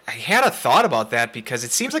had a thought about that because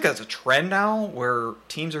it seems like there's a trend now where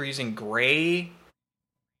teams are using gray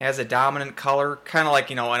as a dominant color, kind of like,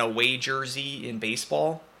 an away jersey in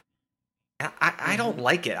baseball. I don't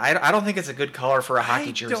like it. I don't think it's a good color for a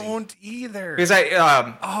hockey jersey. I don't either. Because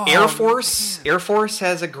Air Force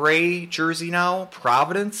has a gray jersey now.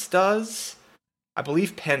 Providence does. I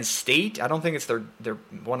believe Penn State. I don't think it's their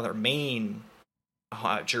one of their main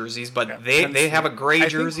jerseys, but they have a gray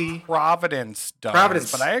jersey. Think Providence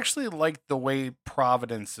does. But I actually like the way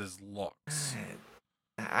Providence's looks.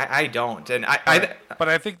 I don't, and but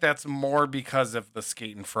I think that's more because of the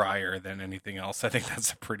skate and fryer than anything else. I think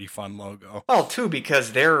that's a pretty fun logo. Well, too,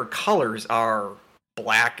 because their colors are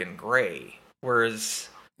black and gray, whereas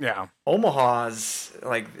Omaha's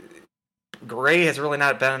like gray has really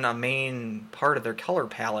not been a main part of their color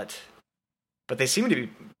palette. But they seem to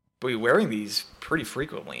be wearing these pretty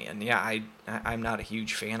frequently, and I'm not a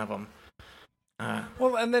huge fan of them.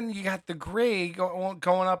 Well, and then you got the gray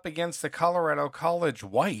going up against the Colorado College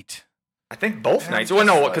white. I think both nights. Well,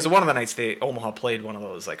 no, because one of the nights Omaha played one of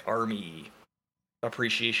those like Army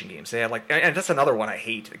appreciation games. They had and that's another one I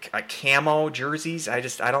hate. Camo jerseys. I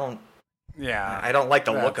don't. Yeah, I don't like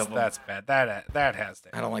the look of them. That's bad. That has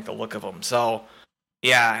to. I don't like the look of them. So,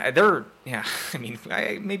 they're. Yeah, I mean,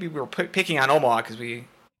 maybe we were picking on Omaha because we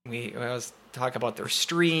was talking about their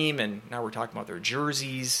stream, and now we're talking about their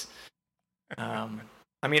jerseys. I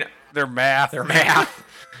mean, their math.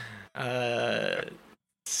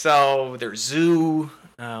 So their zoo.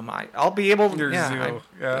 I'll be able to.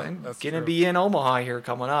 I'm gonna be in Omaha here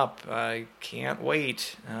coming up. I can't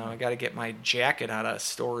wait. I got to get my jacket out of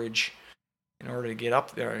storage in order to get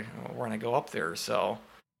up there when I go up there. So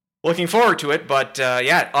looking forward to it. But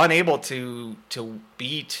unable to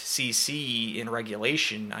beat CC in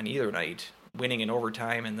regulation on either night, winning in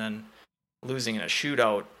overtime and then losing in a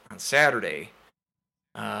shootout on Saturday.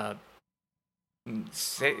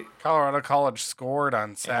 Colorado College scored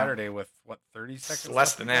on Saturday with 30 seconds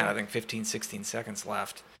less than that. I think 15-16 seconds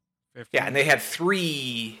left. 15. And they had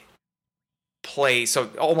 3 plays. So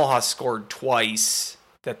Omaha scored twice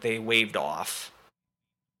that they waved off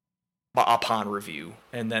upon review,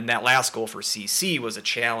 and then that last goal for CC was a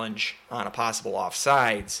challenge on a possible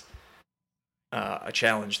offsides, a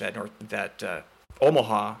challenge that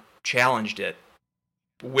Omaha challenged it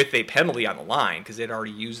with a penalty on the line because they'd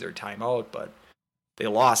already used their timeout, but they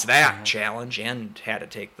lost that challenge and had to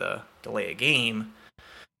take the delay a game.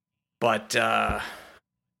 But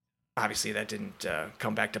obviously that didn't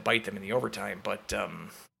come back to bite them in the overtime. But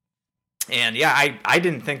I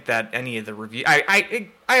didn't think that any of the review. I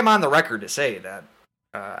am on the record to say that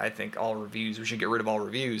I think we should get rid of all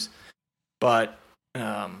reviews. But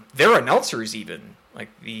their announcers even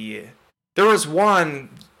there was one,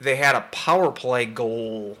 they had a power play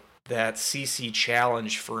goal that CC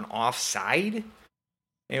challenged for an offside.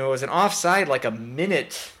 And it was an offside like a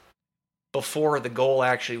minute before the goal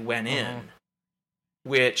actually went in.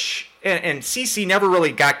 Which, and CC never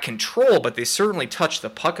really got control, but they certainly touched the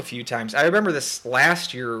puck a few times. I remember this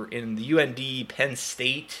last year in the UND Penn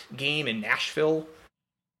State game in Nashville.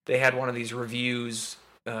 They had one of these reviews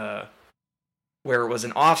where it was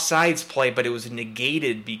an offsides play, but it was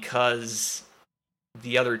negated because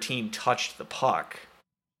the other team touched the puck.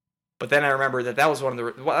 But then I remember that was one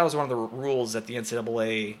of the rules that the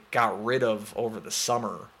NCAA got rid of over the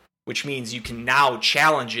summer, which means you can now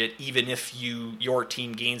challenge it even if your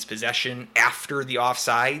team gains possession after the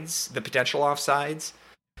potential offsides.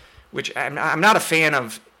 Which I'm not a fan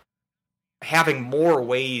of having more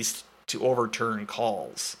ways to overturn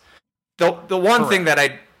calls. The one thing that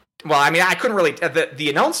I couldn't really. The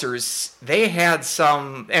announcers, they had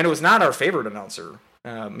some, and it was not our favorite announcer.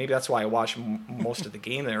 Maybe that's why I watched most of the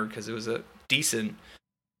game there, because it was a decent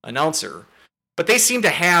announcer. But they seemed to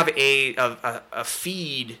have a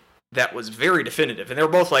feed that was very definitive, and they were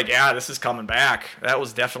both like, "Yeah, this is coming back. That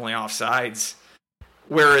was definitely offsides."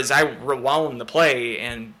 Whereas I rewound the play,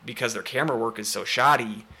 and because their camera work is so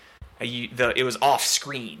shoddy, it was off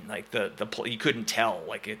screen. Like you couldn't tell.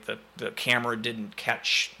 Like the camera didn't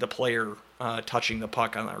catch the player touching the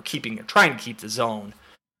puck trying to keep the zone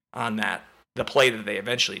on the play that they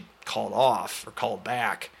eventually called off or called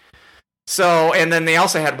back. So, and then they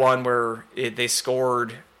also had one where they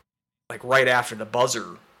scored like right after the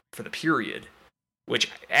buzzer for the period,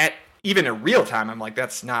 which even in real time I'm like,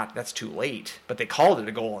 that's too late. But they called it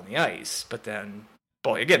a goal on the ice. But then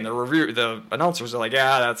But again, the announcers are like,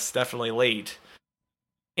 yeah, that's definitely late.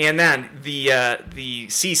 And then the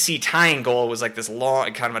CC tying goal was like this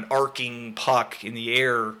long, kind of an arcing puck in the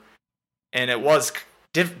air, and it was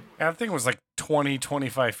I think it was like 20,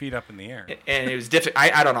 25 feet up in the air. And it was difficult.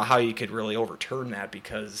 I don't know how you could really overturn that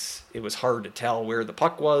because it was hard to tell where the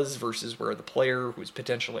puck was versus where the player who was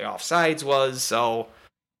potentially offsides was. So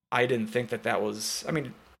I didn't think that was, I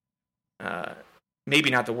mean, maybe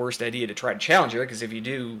not the worst idea to try to challenge it, because if you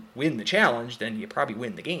do win the challenge, then you probably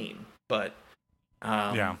win the game. But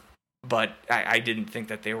yeah. But I didn't think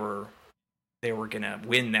that they were gonna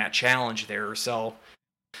win that challenge there. So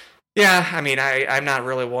yeah, I mean, I'm not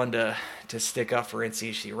really one to stick up for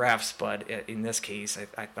NCHC refs, but in this case,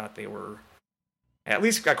 I thought they were, at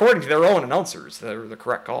least according to their own announcers, they were the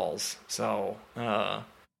correct calls. So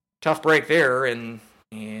tough break there, and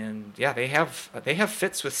yeah, they have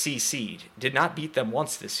fits with CC. Did not beat them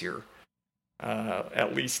once this year,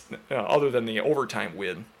 at least other than the overtime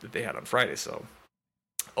win that they had on Friday. So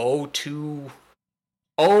 0-2,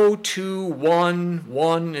 1,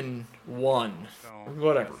 1, and 1. No,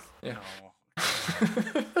 Whatever. Yeah. No.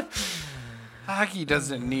 Hockey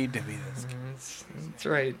doesn't need to be this good. That's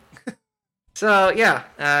right. So, yeah,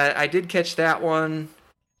 I did catch that one.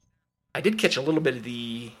 I did catch a little bit of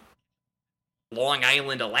the Long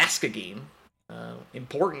Island, Alaska game.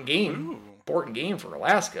 Important game. Ooh. Important game for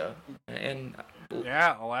Alaska. And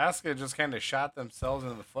yeah, Alaska just kind of shot themselves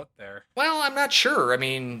in the foot there. well, I'm not sure. I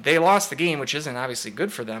mean, they lost the game, which isn't obviously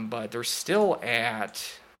good for them, but they're still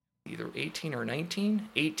at either 18 or 19?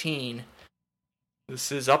 18.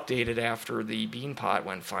 This is updated after the Beanpot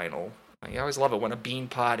went final. I always love it when a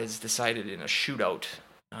Beanpot is decided in a shootout.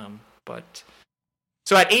 But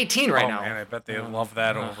so at 18 right now. Man, I bet they love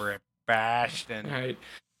that over at Bashton. Right.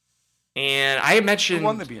 And I had mentioned Who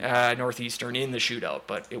won the Northeastern in the shootout,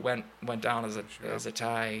 but it went down as a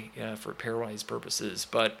tie for pairwise purposes.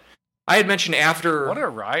 But I had mentioned after. What a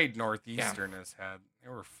ride Northeastern has had. They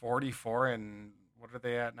were 44, and what are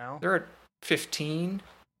they at now? They're at 15.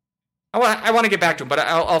 I want to get back to them, but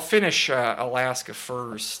I'll finish Alaska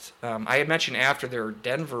first. I had mentioned after their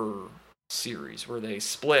Denver series where they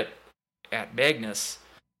split at Magnus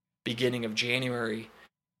beginning of January.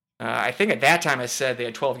 I think at that time I said they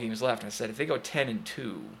had 12 games left, and I said if they go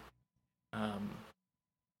 10-2,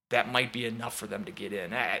 that might be enough for them to get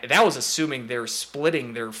in. That was assuming they're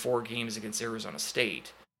splitting their 4 games against Arizona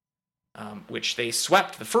State, which they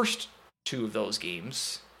swept the first 2 of those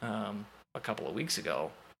games a couple of weeks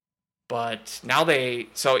ago. But now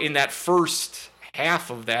so in that first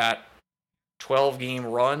half of that 12-game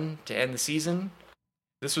run to end the season,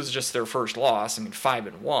 this was just their first loss. I mean,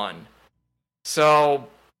 5-1. So,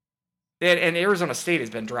 and Arizona State has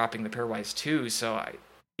been dropping the pairwise too. So,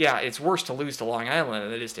 it's worse to lose to Long Island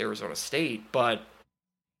than it is to Arizona State. But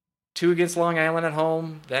 2 against Long Island at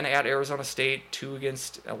home, then at Arizona State, 2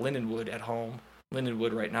 against Lindenwood at home.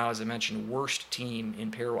 Lindenwood right now, as I mentioned, worst team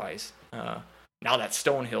in pairwise. Now that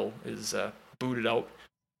Stonehill is booted out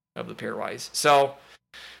of the pairwise. So,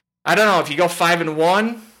 I don't know. If you go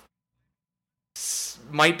 5-1,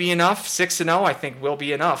 might be enough. 6-0, I think, will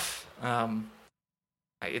be enough.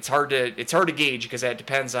 It's hard to gauge because that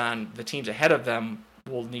depends on the teams ahead of them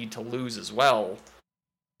will need to lose as well.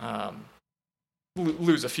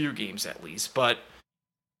 Lose a few games at least, but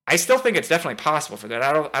I still think it's definitely possible for that.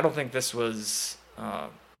 I don't think this was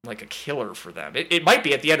like a killer for them. It might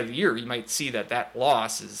be at the end of the year. You might see that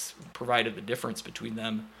loss has provided the difference between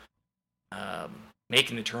them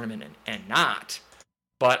making the tournament and not.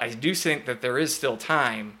 But I do think that there is still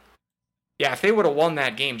time. Yeah, if they would have won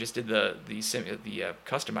that game, just did the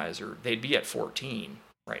customizer, they'd be at 14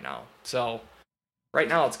 right now. So right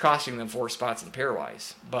now it's costing them 4 spots in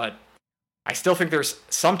pairwise. But I still think there's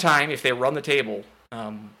some time if they run the table,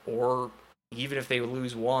 or even if they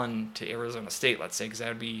lose 1 to Arizona State, let's say, because that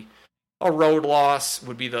would be a road loss,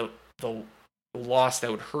 would be the loss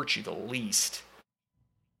that would hurt you the least.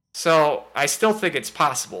 So I still think it's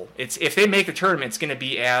possible. If they make the tournament, it's going to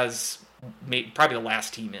be probably the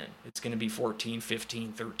last team in. It's going to be 14,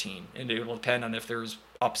 15, 13. And it will depend on if there's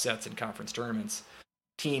upsets in conference tournaments.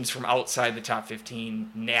 Teams from outside the top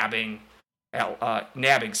 15 nabbing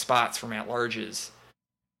spots from at-larges.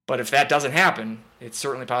 But if that doesn't happen, it's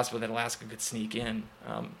certainly possible that Alaska could sneak in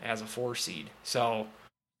as a 4 seed. So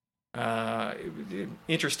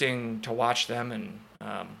interesting to watch them. And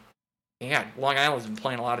Long Island's been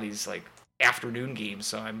playing a lot of these like afternoon games,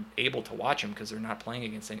 so I'm able to watch them because they're not playing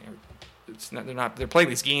against any. They're playing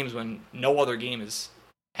these games when no other game is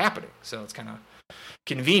happening, so it's kind of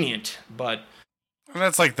convenient. But and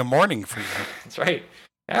that's like the morning for you. That's right.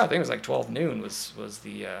 Yeah, I think it was like 12 noon was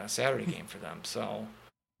the Saturday game for them. So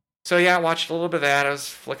yeah, I watched a little bit of that. I was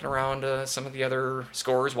flicking around some of the other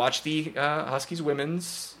scores. Watched the Huskies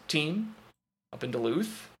women's team up in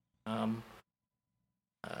Duluth. Um,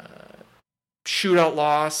 Shootout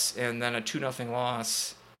loss and then a 2-0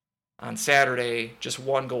 loss on Saturday. Just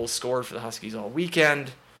 1 goal scored for the Huskies all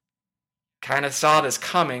weekend. Kind of saw this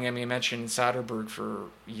coming. I mean, I mentioned Soderberg for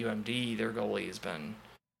UMD. Their goalie has been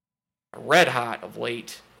red hot of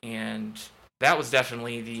late, and that was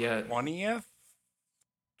definitely the 20th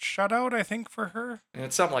shutout, I think, for her. and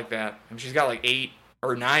it's something like that. I mean, she's got like 8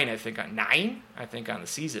 or 9, I think, on 9, I think, on the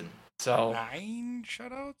season. So 9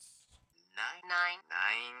 shutouts? Nine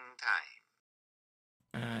times.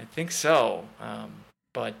 I think so.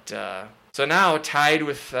 So now tied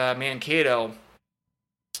with Mankato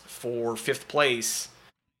for 5th place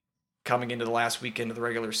coming into the last weekend of the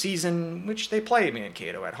regular season, which they play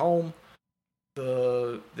Mankato at home.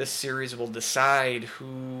 This series will decide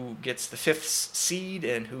who gets the 5th seed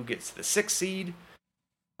and who gets the 6th seed,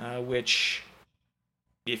 which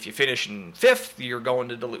if you finish in 5th, you're going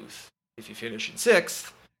to Duluth. If you finish in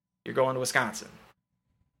 6th, you're going to Wisconsin.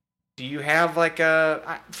 Do you have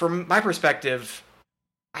from my perspective,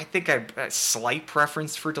 I think I have a slight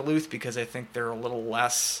preference for Duluth because I think they're a little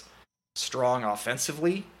less strong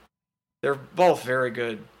offensively. They're both very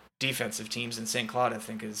good defensive teams, and St. Cloud, I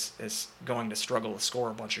think, is going to struggle to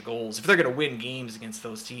score a bunch of goals. If they're going to win games against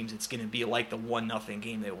those teams, it's going to be like the 1-0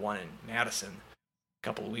 game they won in Madison a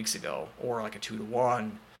couple of weeks ago, or like a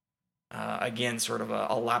 2-1. Again, sort of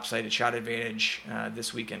a lopsided shot advantage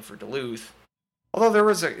this weekend for Duluth. Although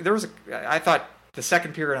I thought the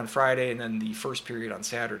second period on Friday and then the first period on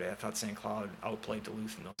Saturday, I thought St. Cloud outplayed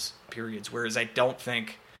Duluth in those periods. Whereas I don't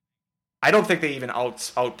think they even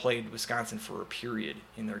outplayed Wisconsin for a period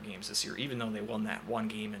in their games this year, even though they won that one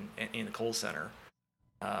game in the Kohl Center.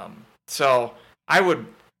 So I would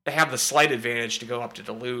have the slight advantage to go up to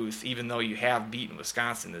Duluth, even though you have beaten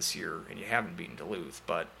Wisconsin this year and you haven't beaten Duluth.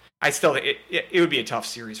 But I still it would be a tough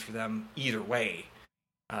series for them either way.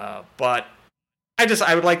 But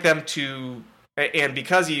I would like them to, and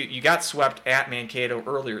because you got swept at Mankato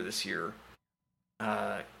earlier this year,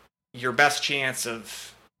 your best chance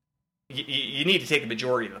of you need to take the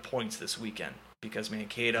majority of the points this weekend because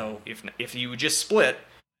Mankato, if you would just split,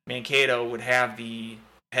 Mankato would have the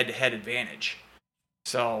head-to-head advantage.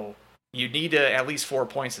 So you need to at least 4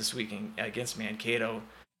 points this weekend against Mankato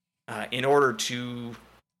in order to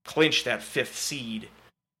clinch that 5th seed.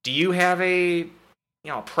 Do you have a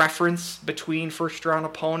preference between first round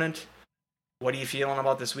opponent? What are you feeling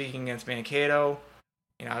about this weekend against Mankato?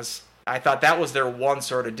 I thought that was their one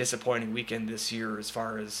sort of disappointing weekend this year, as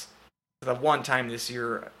far as the one time this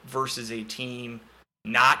year versus a team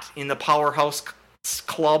not in the powerhouse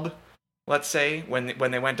club. Let's say when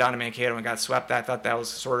they went down to Mankato and got swept, I thought that was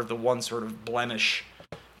sort of the one sort of blemish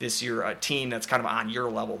this year. A team that's kind of on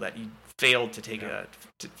your level that you failed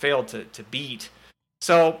to beat.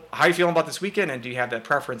 So, how are you feeling about this weekend, and do you have that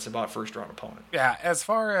preference about first-round opponent? Yeah, as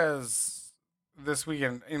far as this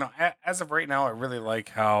weekend, as of right now, I really like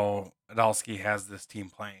how Adalski has this team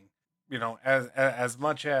playing. As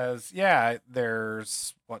much as,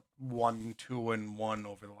 there's 1-2-1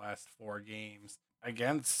 over the last 4 games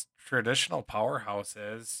against traditional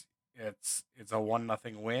powerhouses. It's a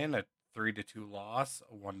 1-0 win, a 3-2 loss,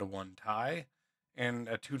 a 1-1 tie, and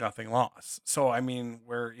a 2-0 loss. So I mean,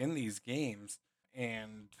 we're in these games,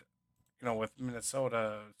 and with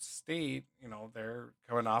Minnesota State, they're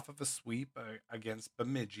coming off of a sweep against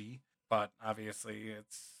Bemidji, but obviously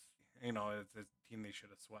it's a team they should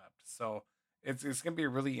have swept. So it's going to be a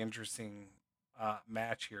really interesting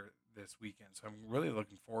match here this weekend. So I'm really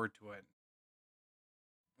looking forward to it.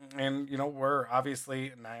 And we're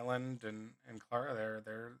obviously Nyland and Clara.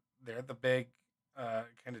 They're the big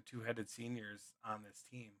kind of two-headed seniors on this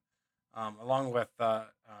team, along with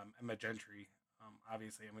Emma Gentry.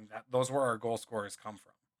 Obviously, I mean those were our goal scorers come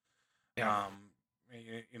from. Yeah.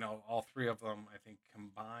 All 3 of them I think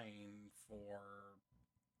combined for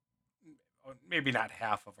maybe not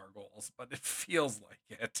half of our goals, but it feels like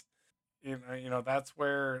it. That's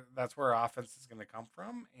where offense is going to come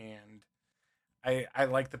from, and I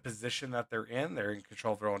like the position that they're in. They're in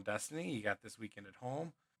control of their own destiny. You got this weekend at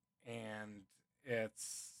home, and I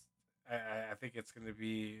think it's going to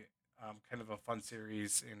be kind of a fun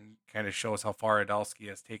series, and kind of shows how far Adalski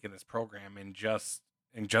has taken this program in just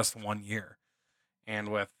 1 year.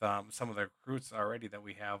 And with some of the recruits already that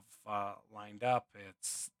we have lined up,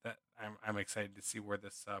 I'm excited to see where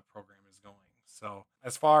this program is going. So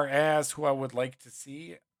as far as who I would like to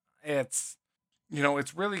see, it's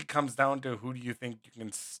really comes down to who do you think you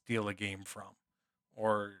can steal a game from.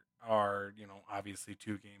 are obviously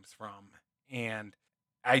 2 games from. And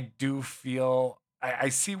I do feel I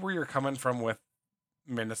see where you're coming from with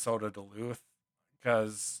Minnesota Duluth,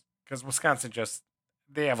 because Wisconsin just,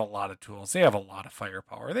 they have a lot of tools. They have a lot of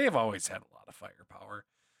firepower. They have always had a lot of firepower,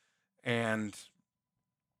 and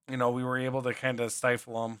we were able to kind of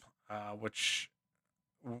stifle them, which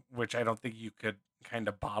I don't think you could kind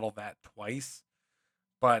of bottle that twice.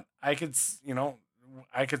 But I could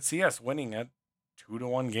see us winning a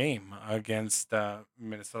 2-1 game against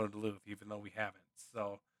Minnesota Duluth, even though we haven't.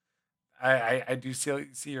 So I do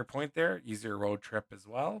see your point there. Easier road trip as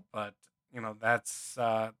well, but that's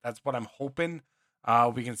what I'm hoping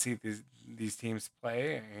we can see these teams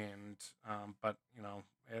play. And but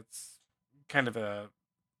it's kind of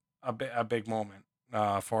a big moment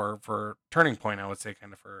for turning point, I would say,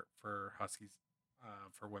 kind of for Huskies,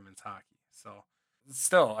 for women's hockey. So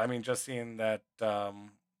still, I mean, just seeing that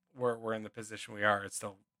we're in the position we are, it's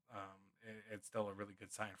still a really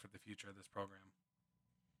good sign for the future of this program.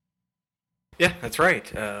 Yeah, that's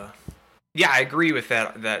right. Yeah, I agree with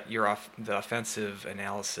that. That the offensive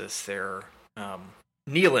analysis there.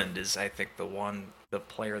 Nealand is, I think, the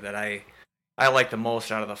player that I like the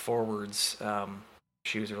most out of the forwards.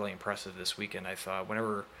 She was really impressive this weekend. I thought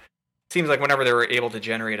whenever they were able to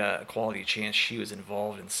generate a quality chance, she was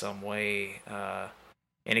involved in some way.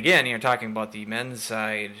 And again, talking about the men's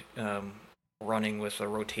side, running with a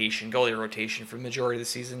goalie rotation for the majority of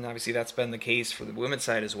the season. Obviously, that's been the case for the women's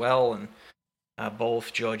side as well. And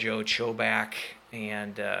both JoJo Chobak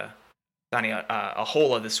and Tanya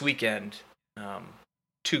Ahola this weekend,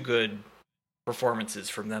 2 good performances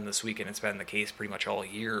from them this weekend. It's been the case pretty much all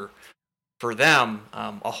year for them.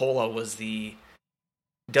 Ahola was the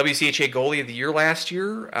WCHA goalie of the year last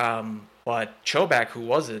year, but Chobak, who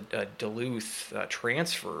was a Duluth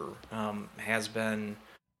transfer, has been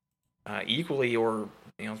equally or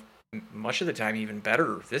much of the time even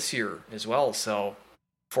better this year as well. So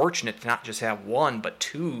fortunate to not just have 1 but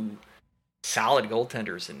 2 solid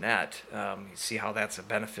goaltenders in net. You see how that's a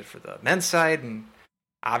benefit for the men's side, and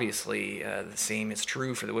obviously the same is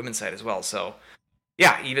true for the women's side as well. So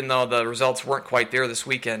yeah, even though the results weren't quite there this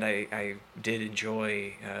weekend, I did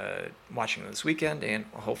enjoy watching them this weekend, and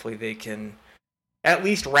hopefully they can at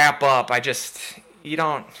least wrap up. You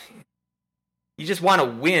just want to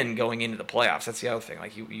win going into the playoffs. That's the other thing.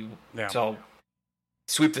 Like so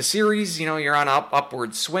sweep the series, you're on an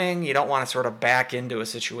upward swing. You don't want to sort of back into a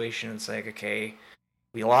situation and say, okay,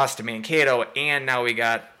 we lost to Mankato, and now we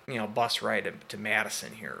got bus ride to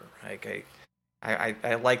Madison here. Like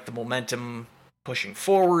I like the momentum pushing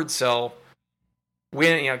forward, so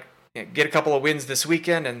get a couple of wins this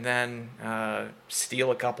weekend, and then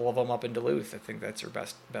steal a couple of them up in Duluth. I think that's your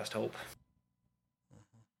best hope.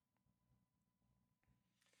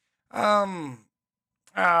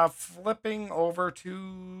 Flipping over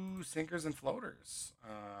to sinkers and floaters.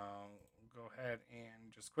 We'll go ahead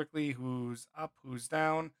and just quickly, who's up, who's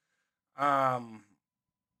down.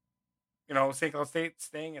 St. Cloud State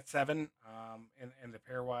staying at 7 in the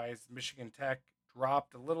pairwise. Michigan Tech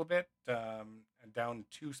dropped a little bit, down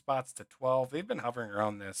 2 spots to 12. They've been hovering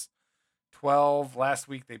around this 12. Last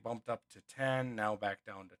week they bumped up to 10, now back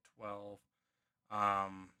down to 12.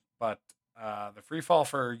 But the free fall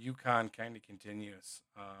for UConn kind of continues.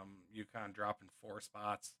 UConn dropping 4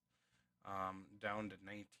 spots, down to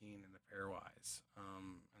 19 in the pairwise.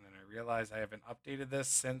 And then I realized I haven't updated this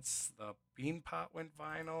since the Beanpot went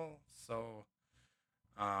vinyl. So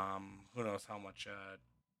who knows how much,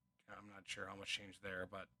 I'm not sure how much changed there,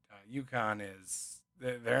 but UConn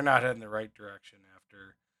they're not heading the right direction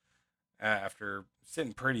after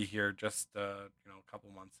sitting pretty here just a couple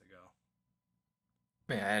months ago.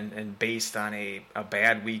 Yeah, and based on a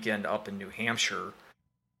bad weekend up in New Hampshire,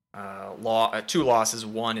 2 losses,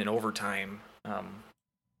 1 in overtime,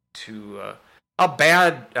 to a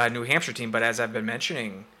bad New Hampshire team. But as I've been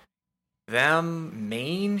mentioning,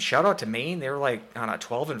 Maine, shout out to Maine. They were like on a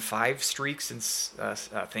 12-5 streak since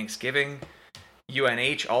Thanksgiving.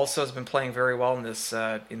 UNH also has been playing very well in this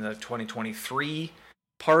in the 2023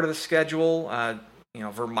 part of the schedule.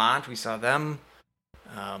 Vermont, we saw them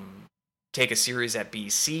take a series at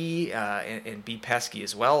BC and be pesky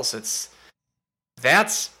as well. So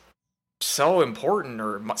that's so important,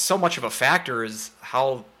 or so much of a factor, is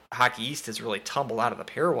how Hockey East has really tumbled out of the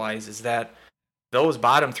pairwise, is that those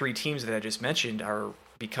bottom 3 teams that I just mentioned are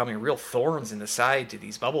becoming real thorns in the side to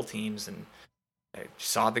these bubble teams. And I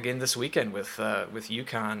saw it again this weekend with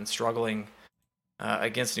UConn struggling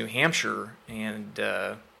against New Hampshire. And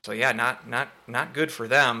so yeah, not good for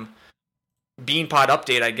them. Beanpot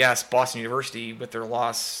update, I guess, Boston University, with their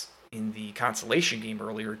loss in the consolation game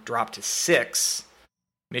earlier, dropped to 6.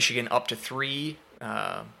 Michigan up to 3,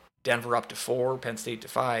 Denver up to 4, Penn State to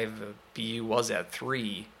 5. BU was at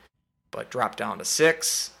 3, but dropped down to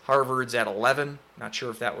 6. Harvard's at 11. Not sure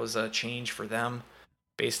if that was a change for them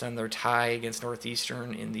based on their tie against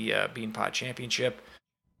Northeastern in the Beanpot Championship.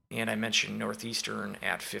 And I mentioned Northeastern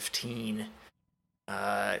at 15.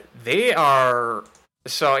 They are,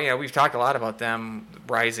 so, we've talked a lot about them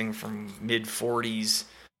rising from mid-40s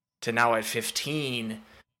to now at 15.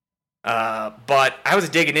 But I was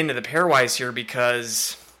digging into the pairwise here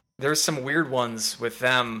because there's some weird ones with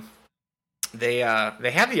them. They have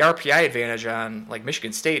the RPI advantage on like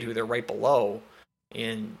Michigan State, who they're right below.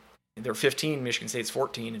 They're 15, Michigan State's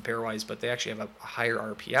 14 in pairwise, but they actually have a higher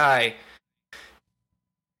RPI.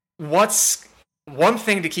 What's one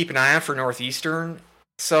thing to keep an eye on for Northeastern?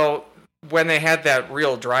 So when they had that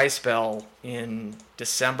real dry spell in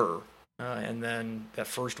December, and then that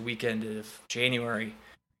first weekend of January,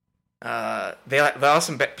 they lost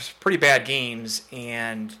some pretty bad games,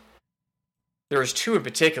 and there's 2 in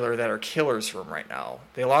particular that are killers for them right now.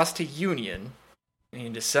 They lost to Union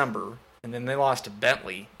in December, and then they lost to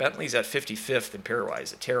Bentley. Bentley's at 55th in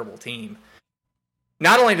pairwise, a terrible team.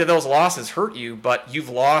 Not only do those losses hurt you, but you've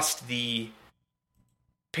lost the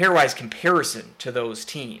pairwise comparison to those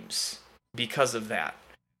teams because of that.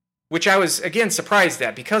 Which I was, again, surprised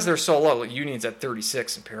at, because they're so low. Union's at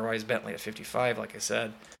 36 in pairwise, Bentley at 55, like I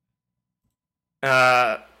said.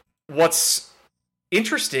 What's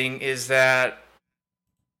interesting is that,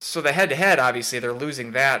 so the head-to-head, obviously, they're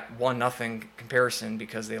losing that 1-0 comparison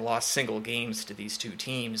because they lost single games to these 2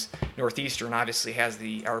 teams. Northeastern obviously has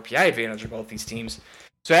the RPI advantage of both these teams.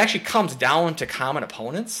 So it actually comes down to common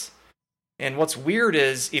opponents. And what's weird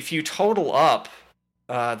is if you total up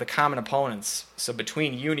the common opponents, so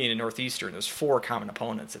between Union and Northeastern, there's 4 common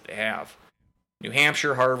opponents that they have. New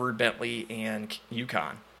Hampshire, Harvard, Bentley, and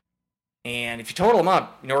UConn. And if you total them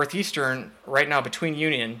up, Northeastern, right now between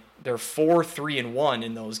Union, they're 4-3-1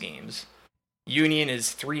 in those games. Union is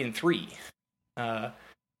 3-3.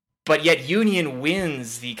 But yet Union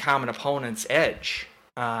wins the common opponent's edge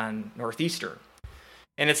on Northeastern.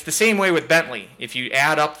 And it's the same way with Bentley. If you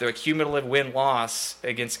add up the cumulative win-loss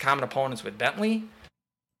against common opponents with Bentley,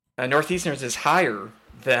 Northeastern's is higher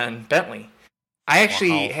than Bentley. I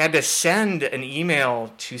actually had to send an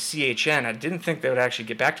email to CHN. I didn't think they would actually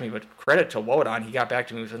get back to me, but credit to Wodan, he got back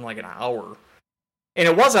to me within like an hour. And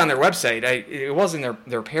it was on their website. It was in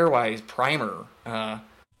their pairwise primer.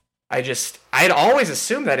 I'd always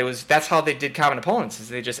assumed that that's how they did common opponents, is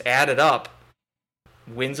they just added up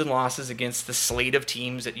wins and losses against the slate of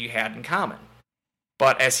teams that you had in common.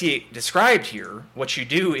 But as he described here, what you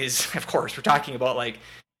do is, of course, we're talking about like,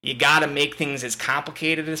 you got to make things as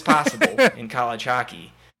complicated as possible in college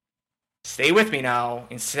hockey. Stay with me now.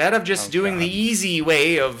 Instead of just doing the easy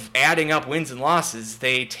way of adding up wins and losses,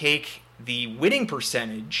 they take the winning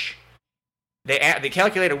percentage. They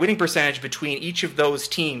calculate a winning percentage between each of those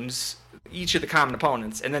teams, each of the common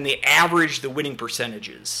opponents, and then they average the winning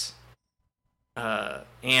percentages.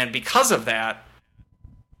 And because of that,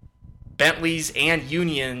 Bentley's and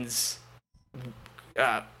Union's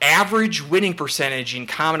average winning percentage in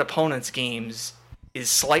common opponents games is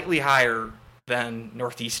slightly higher than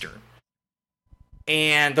Northeastern.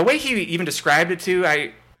 And the way he even described it too,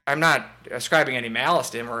 I'm not ascribing any malice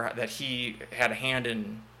to him or that he had a hand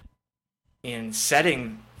in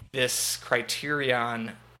setting this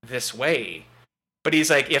criterion this way. But he's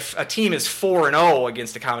like, if a team is 4-0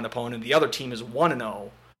 against a common opponent, the other team is 1-0.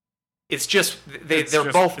 It's just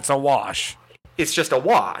it's a wash. It's just a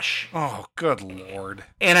wash. Oh, good Lord.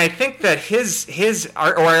 And I think that his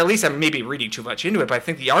or at least I may be reading too much into it, but I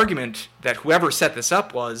think the argument that whoever set this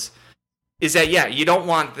up is that, yeah, you don't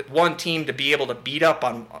want one team to be able to beat up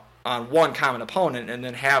on one common opponent and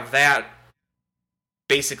then have that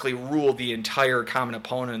basically rule the entire common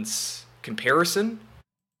opponent's comparison.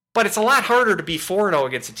 But it's a lot harder to be 4-0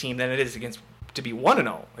 against a team than it is to be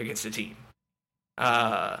 1-0 against a team.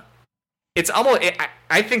 It's almost.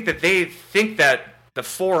 I think that they think that the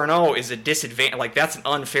 4-0 is a disadvantage. Like, that's an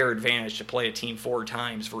unfair advantage to play a team 4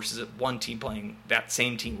 times versus one team playing that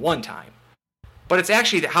same team 1 time. But it's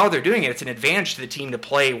actually how they're doing it. It's an advantage to the team to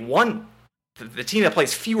play the team that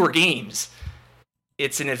plays fewer games.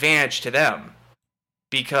 It's an advantage to them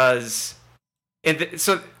because,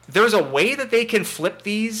 so there's a way that they can flip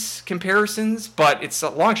these comparisons, but it's a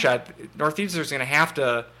long shot. Northeastern's going to have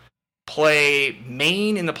to play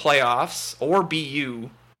Maine in the playoffs or BU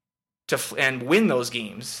and win those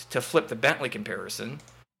games to flip the Bentley comparison.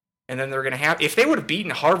 And then they're going to have, if they would have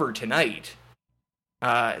beaten Harvard tonight,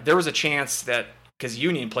 there was a chance that, because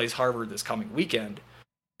Union plays Harvard this coming weekend,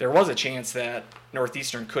 there was a chance that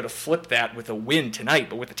Northeastern could have flipped that with a win tonight,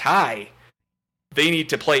 but with a tie, they need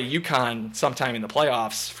to play UConn sometime in the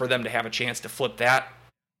playoffs for them to have a chance to flip that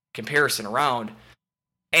comparison around.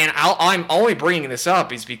 And I'm only bringing this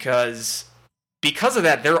up is because of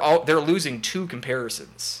that, they're losing 2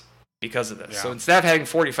 comparisons because of this. Yeah. So instead of having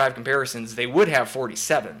 45 comparisons, they would have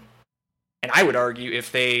 47. And I would argue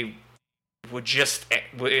if they would just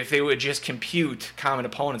compute common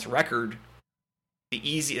opponent's record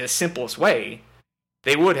the simplest way,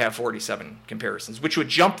 they would have 47 comparisons, which would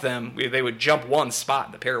jump them. They would jump 1 spot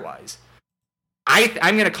in the pairwise.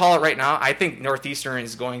 I'm going to call it right now. I think Northeastern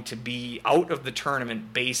is going to be out of the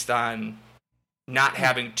tournament based on not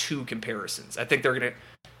having 2 comparisons. I think you're going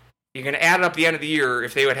to add it up at the end of the year.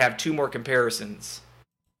 If they would have 2 more comparisons,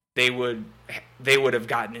 they would have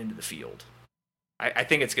gotten into the field. I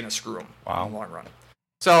think it's going to screw them in the long run.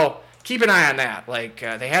 So keep an eye on that.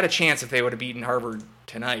 They had a chance if they would have beaten Harvard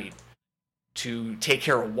tonight to take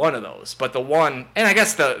care of one of those. But the one, and I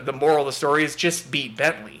guess the moral of the story is just beat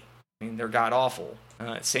Bentley. I mean, they're god-awful.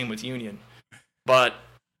 Same with Union. But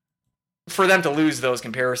for them to lose those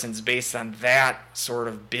comparisons based on that sort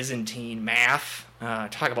of Byzantine math,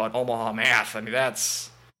 talk about Omaha math, I mean,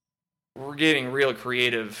 we're getting real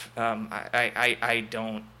creative. I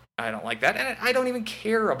don't like that, and I don't even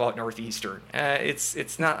care about Northeastern.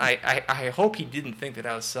 It's not. I hope he didn't think that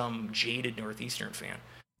I was some jaded Northeastern fan.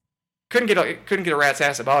 Couldn't get a rat's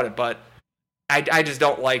ass about it, but I just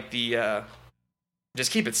don't like the.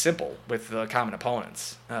 Just keep it simple with the common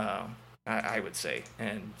opponents. I would say,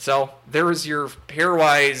 and so there's your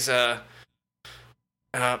pairwise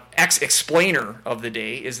explainer of the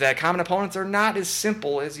day. Is that common opponents are not as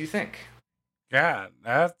simple as you think. Yeah,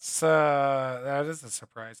 that is a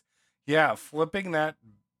surprise. Yeah, flipping that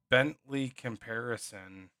Bentley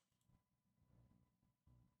comparison,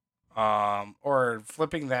 or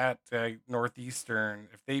flipping that Northeastern,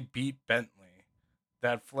 if they beat Bentley,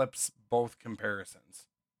 that flips both comparisons.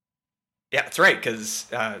 Yeah, that's right, because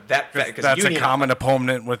that's Union, a common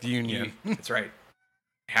opponent with Union. That's right.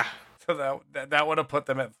 Yeah. So that would have put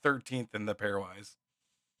them at 13th in the pairwise.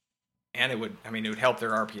 And it would help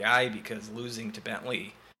their RPI because losing to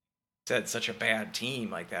Bentley said such a bad team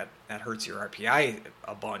like that hurts your RPI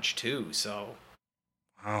a bunch too. So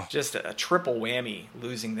just a triple whammy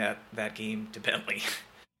losing that game to Bentley.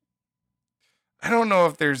 I don't know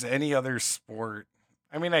if there's any other sport.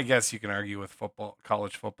 I mean, I guess you can argue with football,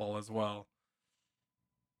 college football as well.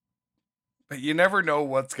 But you never know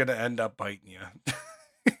what's going to end up biting you.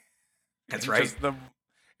 That's right. Just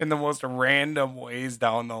in the most random ways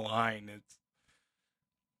down the line. It's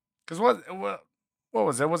because what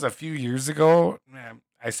was it? It was a few years ago.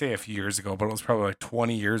 I say a few years ago, but it was probably like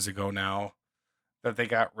 20 years ago now that they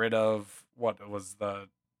got rid of what was I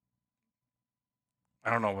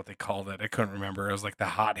don't know what they called it. I couldn't remember. It was like the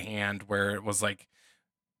hot hand, where it was like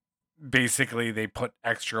basically they put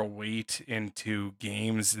extra weight into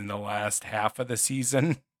games in the last half of the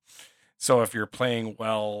season. So if you're playing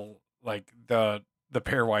well, like the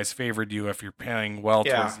pairwise favored you if you're playing well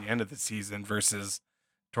towards the end of the season versus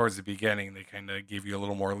towards the beginning. They kind of give you a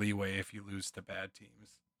little more leeway if you lose to bad teams.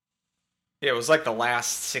 Yeah, it was like the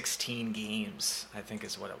last 16 games, I think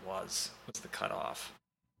is what it was the cutoff.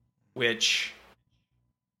 Which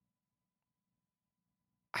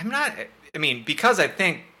because I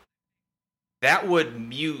think that would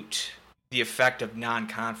mute the effect of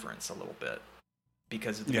non-conference a little bit.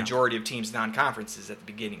 Because the majority of teams' non-conference is at the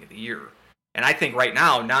beginning of the year. And I think right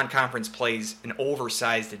now, non-conference plays an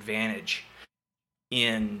oversized advantage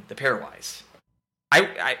in the pairwise.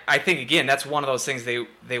 I think, again, that's one of those things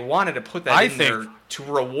they wanted to put that in there to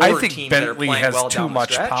reward teams that are playing well down the stretch. I think Bentley has too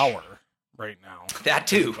much power right now. That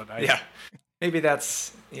too, Maybe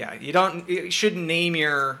that's, you shouldn't name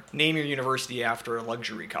your university after a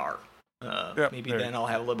luxury car. Maybe then I'll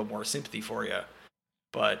have a little bit more sympathy for you.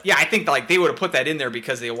 But yeah, I think they would have put that in there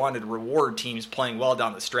because they wanted to reward teams playing well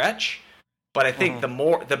down the stretch. But I think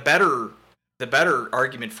the better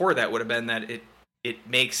argument for that would have been that it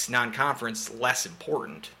makes non-conference less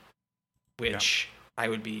important, which I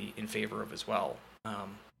would be in favor of as well.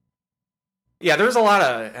 There's a lot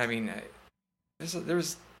of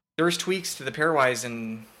there's tweaks to the pairwise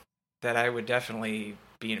and that I would definitely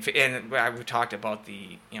be in. And we talked about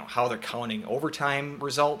the how they're counting overtime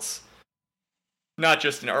results. Not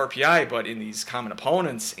just in RPI, but in these common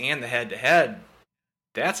opponents and the head-to-head,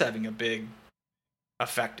 that's having a big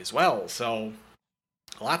effect as well. So,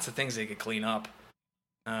 lots of things they could clean up,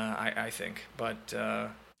 I think. But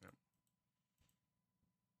time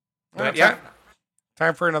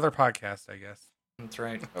for another podcast, I guess. That's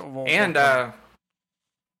right. Well,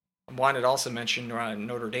 wanted to also mention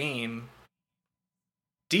Notre Dame.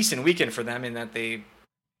 Decent weekend for them in that they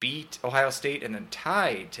beat Ohio State and then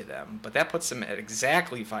tied to them, but that puts them at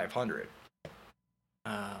exactly 500.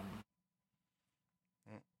 Up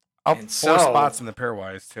And 4 so- spots in the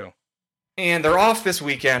pairwise too. And they're off this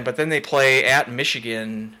weekend, but then they play at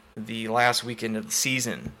Michigan the last weekend of the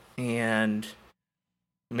season. And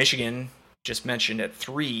Michigan just mentioned at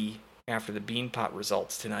 3 after the Beanpot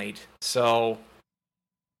results tonight. So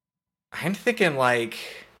I'm thinking like,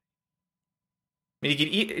 I mean,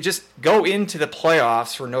 you could just go into the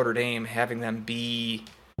playoffs for Notre Dame, having them be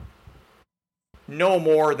no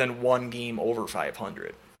more than 1 game over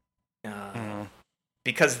 500.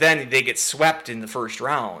 Because then they get swept in the first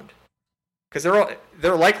round. Because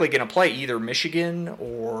they're likely going to play either Michigan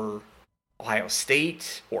or Ohio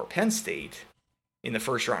State or Penn State in the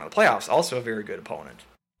first round of the playoffs. Also a very good opponent.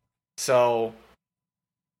 So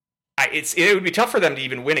it would be tough for them to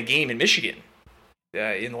even win a game in Michigan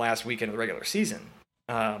in the last weekend of the regular season.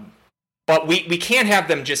 But we can't have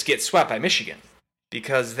them just get swept by Michigan,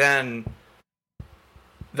 because then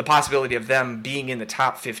the possibility of them being in the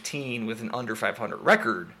top 15 with an under 500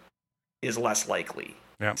 record is less likely.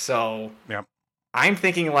 Yeah. So Yep. I'm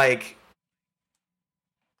thinking like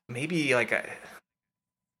maybe like a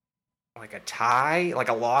tie, like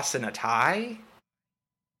a loss and a tie,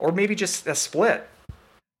 or maybe just a split.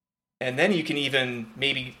 And then you can even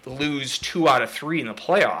maybe lose 2 out of 3 in the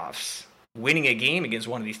playoffs. Winning a game against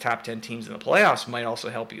one of these top 10 teams in the playoffs might also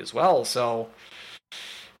help you as well. So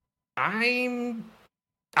I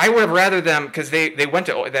would have rather them, because they went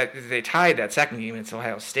to that, they tied that second game against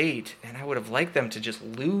Ohio State, and I would have liked them to just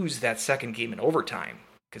lose that second game in overtime,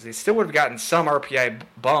 because they still would have gotten some RPI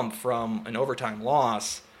bump from an overtime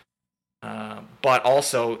loss, but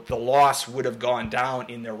also the loss would have gone down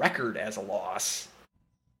in their record as a loss,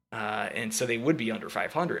 and so they would be under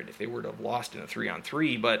 500 if they were to have lost in a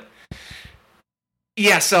 3-on-3. But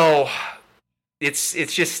yeah, so it's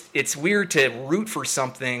weird to root for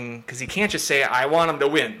something, because you can't just say, I want them to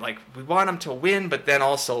win. Like, we want them to win, but then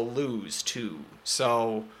also lose too.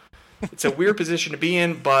 So it's a weird position to be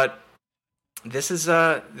in, but this is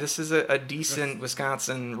a decent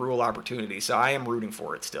Wisconsin Rule opportunity. So I am rooting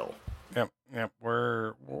for it still. Yep.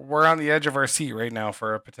 We're on the edge of our seat right now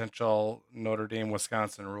for a potential Notre Dame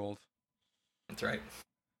Wisconsin ruled. That's right.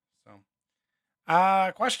 So,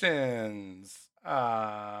 questions.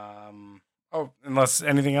 Oh, unless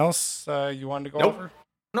anything else you wanted to go Nope. over?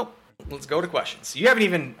 Nope. Let's go to questions. You haven't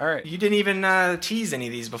even. All right. You didn't even tease any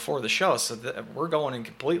of these before the show, so we're going in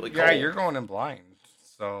completely cold. Yeah, you're going in blind.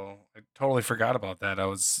 So I totally forgot about that. I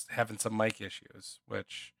was having some mic issues,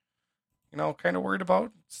 which, kind of worried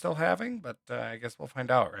about still having, but I guess we'll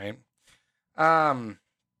find out, right?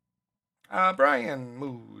 Brian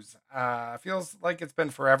Moose. Feels like it's been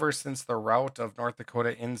forever since the rout of North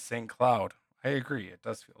Dakota in St. Cloud. I agree. It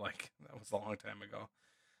does feel like that was a long time ago.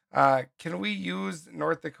 Can we use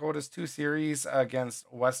North Dakota's 2 series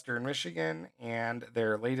against Western Michigan and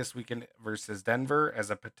their latest weekend versus Denver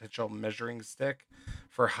as a potential measuring stick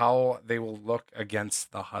for how they will look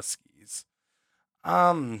against the Huskies?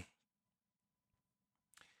 I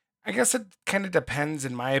guess it kind of depends,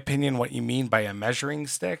 in my opinion, what you mean by a measuring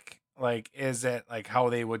stick. Like, is it like how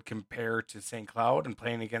they would compare to St. Cloud and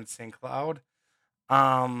playing against St. Cloud?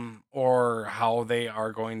 Or how they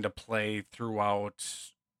are going to play throughout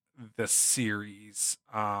the series,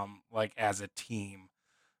 like as a team.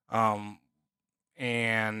 And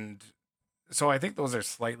so I think those are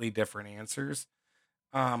slightly different answers.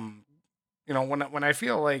 When I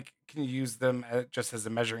feel like, can you use them just as a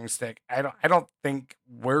measuring stick? I don't think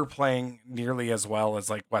we're playing nearly as well as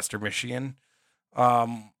like Western Michigan.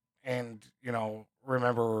 And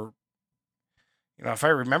remember, if I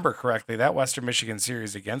remember correctly, that Western Michigan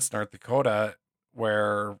series against North Dakota,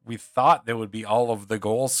 where we thought there would be all of the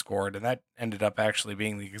goals scored, and that ended up actually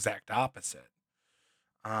being the exact opposite.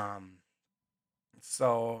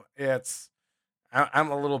 So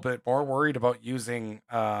I'm a little bit more worried about using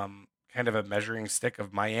kind of a measuring stick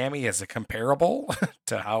of Miami as a comparable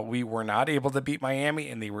to how we were not able to beat Miami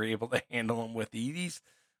and they were able to handle them with ease.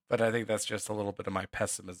 But I think that's just a little bit of my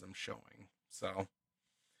pessimism showing. So.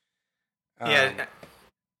 Yeah,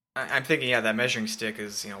 I'm thinking, that measuring stick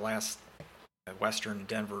is, last Western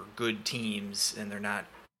Denver good teams, and they're not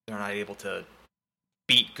able to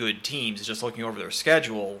beat good teams. Just looking over their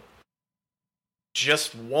schedule,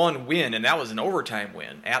 just 1 win, and that was an overtime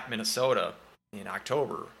win at Minnesota in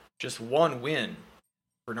October. Just 1 win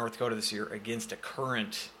for North Dakota this year against a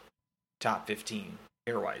current top 15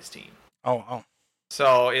 pairwise team. Oh.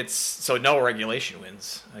 So no regulation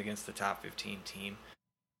wins against the top 15 team.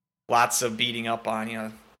 Lots of beating up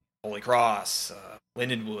on Holy Cross,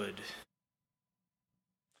 Lindenwood,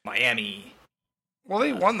 Miami. Well,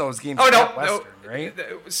 they won those games Oh at no, Western, right?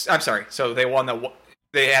 I'm sorry. So they won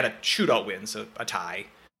they had a shootout win, so a tie,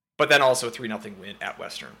 but then also a 3-0 win at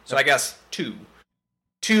Western. So I guess two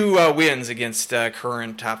wins against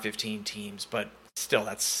current top 15 teams, but still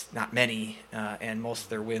that's not many, and most of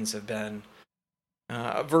their wins have been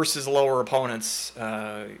versus lower opponents,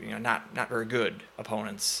 not very good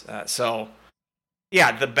opponents. So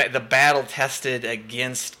yeah, the battle tested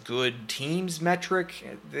against good teams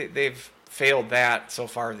metric, they've failed that so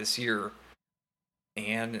far this year,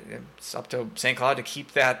 and it's up to St. Cloud to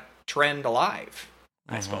keep that trend alive,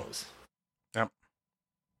 I suppose. Yep.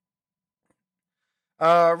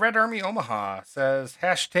 Red Army Omaha says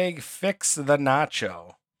 #fix the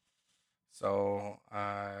nacho. So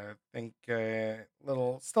I think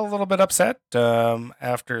still a little bit upset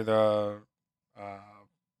after the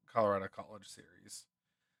Colorado College series.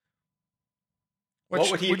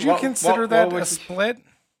 Would you consider that a split?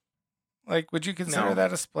 Like, would you consider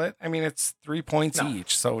that a split? I mean, it's 3 points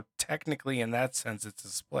each, so technically, in that sense, it's a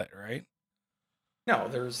split, right? No,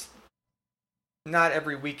 not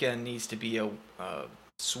every weekend needs to be a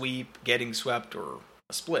sweep, getting swept, or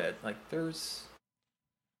a split. Like, there's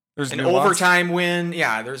an overtime win.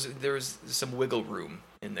 Yeah, there's some wiggle room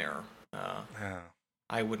in there.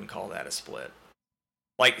 I wouldn't call that a split.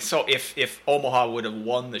 Like, so if Omaha would have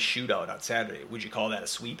won the shootout on Saturday, would you call that a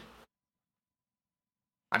sweep?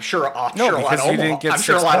 I'm sure a lot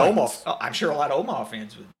of Omaha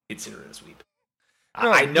fans would consider it a sweep. No,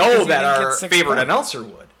 I know that our favorite announcer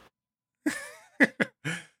would.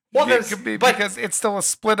 Well, because it's still a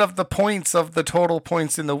split of the points of the total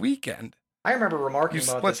points in the weekend. I remember remarking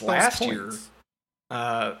about this last year,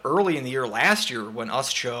 early in the year last year, when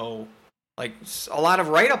Us Show, like, a lot of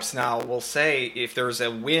write-ups now will say if there's a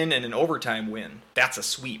win and an overtime win, that's a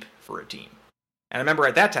sweep for a team. And I remember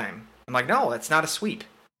at that time, I'm like, no, that's not a sweep.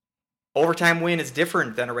 Overtime win is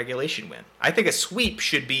different than a regulation win. I think a sweep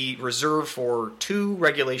should be reserved for 2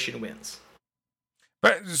 regulation wins.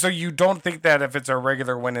 But so you don't think that if it's a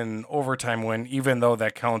regular win and an overtime win, even though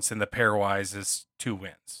that counts in the pairwise as 2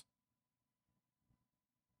 wins?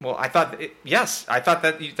 Well, I thought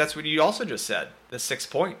that's what you also just said, the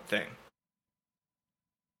 6-point thing.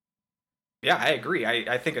 Yeah, I agree.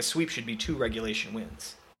 I think a sweep should be 2 regulation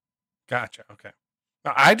wins. Gotcha. Okay.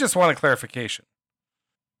 Now, I just want a clarification.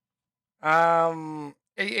 Aaron,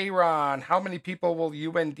 how many people will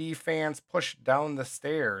UND fans push down the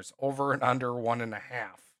stairs? Over and under 1.5.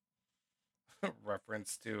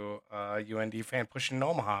 Reference to UND fan pushing an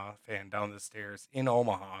Omaha fan down the stairs in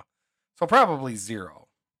Omaha. So probably 0.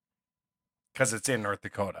 Because it's in North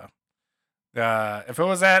Dakota. If it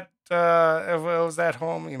was at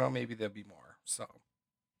home, maybe there'd be more. So,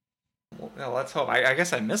 well, let's hope. I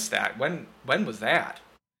guess I missed that. When was that?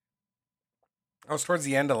 That was towards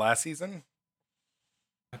the end of last season.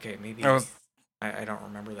 Okay, maybe I don't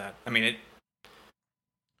remember that. I mean,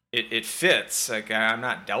 it fits. Like, I'm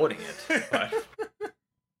not doubting it, but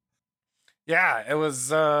yeah, it was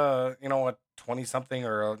 20-something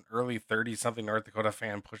or an early 30-something North Dakota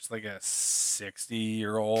fan pushed like a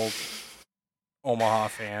 60-year-old Omaha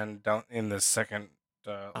fan down in the second.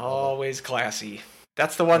 Always classy.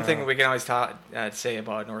 That's the one thing we can always say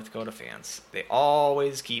about North Dakota fans. They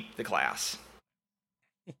always keep the class.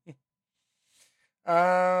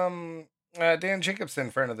 Dan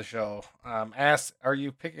Jacobson, friend of the show, asked, "Are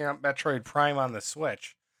you picking up Metroid Prime on the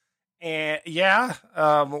Switch?" And yeah,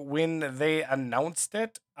 when they announced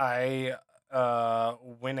it, I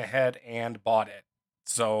went ahead and bought it.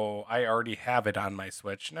 So I already have it on my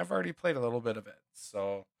Switch, and I've already played a little bit of it.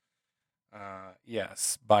 So,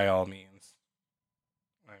 yes, by all means,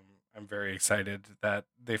 I'm very excited that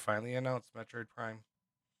they finally announced Metroid Prime,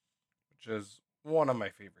 which is one of my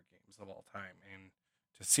favorite games of all time, and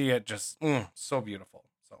to see it just so beautiful.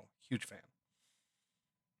 So, huge fan.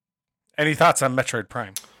 Any thoughts on Metroid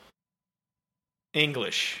Prime?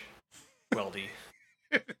 English, Weldy.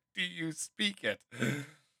 Do you speak it?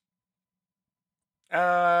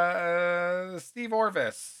 Steve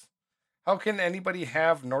Orvis. How can anybody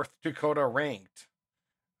have North Dakota ranked?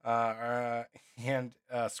 And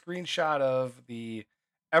a screenshot of the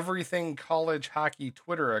Everything College Hockey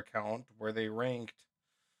Twitter account where they ranked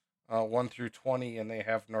 1 through 20, and they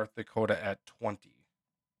have North Dakota at 20.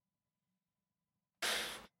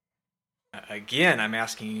 Again, I'm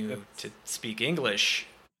asking you to speak English.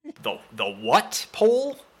 The what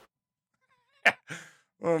poll?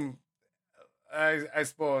 I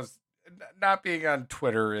suppose not being on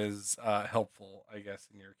Twitter is helpful, I guess,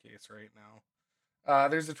 in your case right now.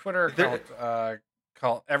 There's a Twitter account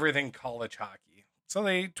called Everything College Hockey. So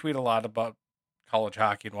they tweet a lot about college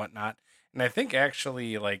hockey and whatnot. And I think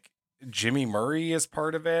actually like Jimmy Murray is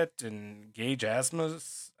part of it, and Gage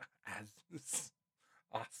Osmus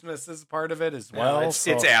is part of it as well. It's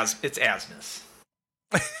Asmus.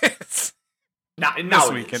 It's Now this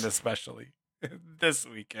it weekend is. especially. This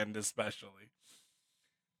weekend especially.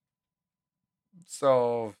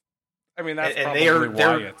 So, I mean, that's and probably they're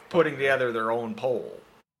why it's putting together their own poll.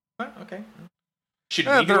 Huh, okay. Should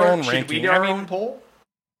Yeah, we do their own should we ranking. do our I mean, own poll?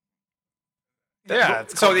 Yeah.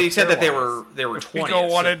 It's So called they the said that they pairwise. were If we 20. go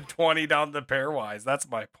So, 1 and 20 down the pairwise, that's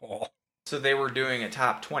my poll. so they were doing a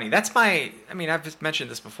top 20. That's my. I mean, I've just mentioned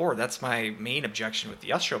this before. That's my main objection with the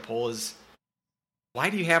Yes Show poll is why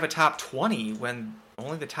do you have a top 20 when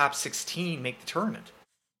only the top 16 make the tournament?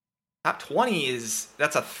 Top 20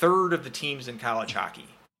 that's a third of the teams in college hockey.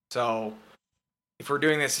 So if we're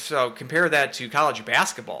doing this, so compare that to college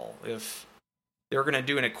basketball. If they're going to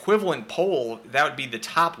do an equivalent poll, that would be the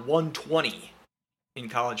top 120 in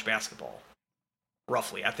college basketball.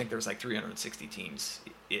 Roughly. I think there's like 360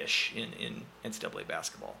 teams-ish in NCAA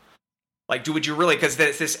basketball. Like, would you really, because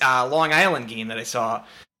this Long Island game that I saw,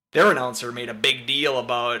 their announcer made a big deal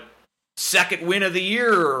about second win of the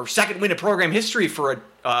year or second win of program history for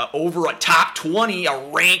over a top 20, a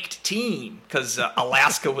ranked team, because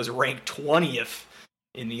Alaska was ranked 20th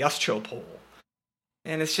in the USCHO poll.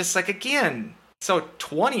 And it's just like, again, so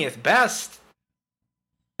 20th best,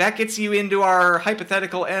 that gets you into our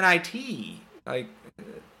hypothetical NIT. Like,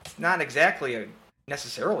 it's not exactly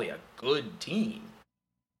necessarily a good team.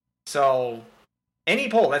 So, any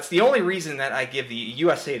poll, that's the only reason that I give the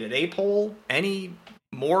USA Today poll any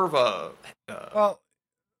more of a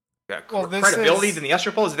credibility than the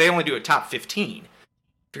Esther poll is they only do a top 15. If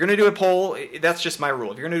you're going to do a poll, that's just my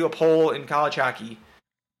rule. If you're going to do a poll in college hockey,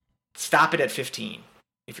 stop it at 15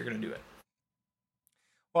 if you're going to do it.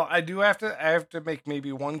 Well, I have to make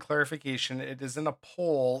maybe one clarification. It isn't a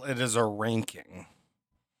poll, it is a ranking.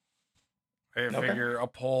 I figure a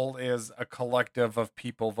poll is a collective of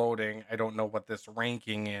people voting. I don't know what this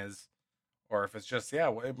ranking is, or if it's just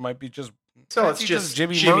it might be just it's just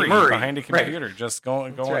Jimmy Murray behind a computer, just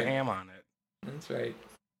going right. ham on it. That's right.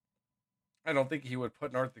 I don't think he would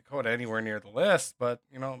put North Dakota anywhere near the list, but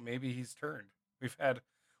maybe he's turned.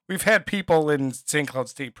 We've had people in St. Cloud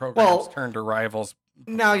State programs turn to rivals.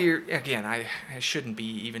 Now I shouldn't be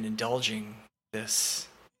even indulging this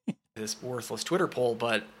worthless Twitter poll,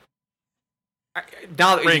 but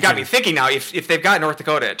now you got me thinking. Now, if they've got North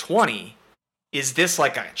Dakota at 20, is this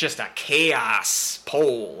like just a chaos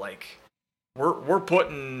poll? Like we're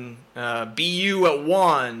putting BU at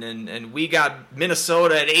 1, and we got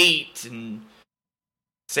Minnesota at 8, and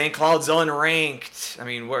St. Cloud's unranked. I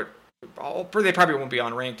mean, they probably won't be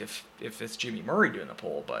unranked if it's Jimmy Murray doing the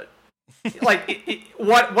poll, but like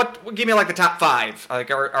what? Give me like the top 5.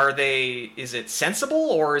 Like are they? Is it sensible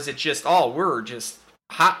or is it just we're just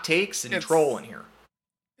hot takes and trolling here?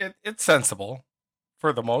 It's sensible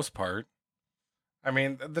for the most part. I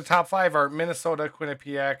mean, the top 5 are Minnesota,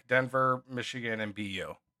 Quinnipiac, Denver, Michigan, and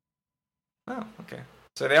BU. Oh, okay.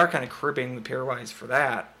 So they are kind of cribbing the pairwise for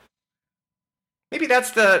that. Maybe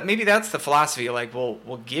that's the philosophy. Like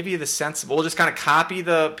we'll give you the sensible. We'll just kind of copy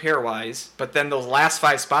the pairwise, but then those last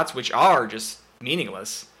 5 spots, which are just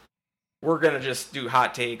meaningless, we're gonna just do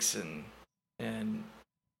hot takes and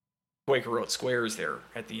Quaker wrote squares there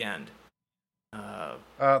at the end.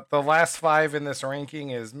 The last 5 in this ranking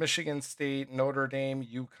is Michigan State, Notre Dame,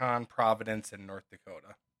 UConn, Providence, and North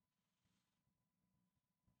Dakota.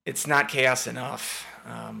 It's not chaos enough.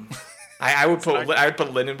 I would put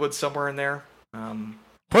Lindenwood somewhere in there.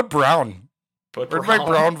 Put Brown. Where'd my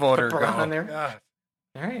Brown voter put Brown go? in there. God.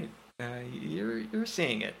 All right, you're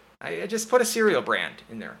seeing it. I just put a cereal brand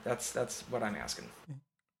in there. That's what I'm asking.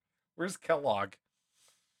 Where's Kellogg?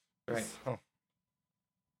 Right.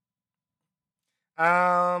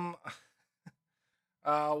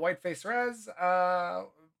 Whiteface Rez,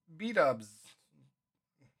 B-dubs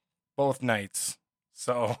both nights.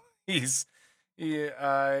 So he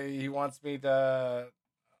wants me to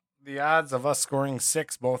the odds of us scoring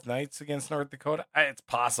 6 both nights against North Dakota. It's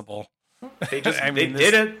possible. They just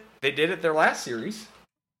did it. They did it their last series.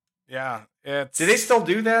 Yeah, do they still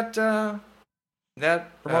do that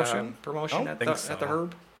promotion at the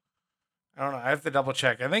Herb? I don't know. I have to double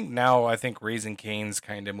check. I think Raising Cane's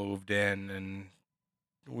kind of moved in, and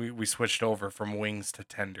we switched over from wings to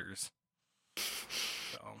tenders.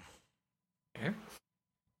 So, okay.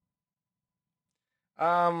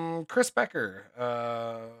 Chris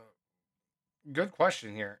Becker. Good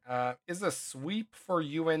question here. Is a sweep for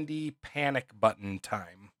UND panic button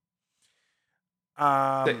time?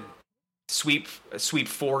 Sweep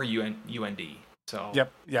for UND. So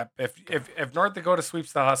Yep. If North Dakota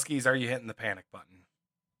sweeps the Huskies, are you hitting the panic button?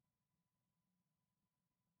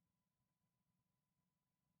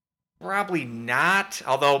 probably not.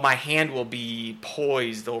 Although my hand will be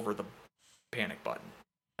poised over the panic button.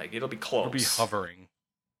 Like it'll be close. It'll be hovering.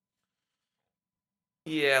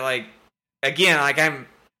 Yeah, like again, like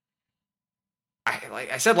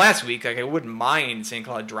I said last week, like I wouldn't mind St.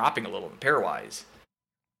 Cloud dropping a little in pairwise.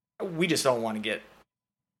 We just don't want to get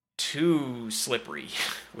too slippery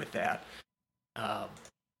with that.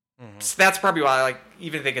 So that's probably why, like,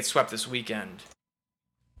 even if they get swept this weekend,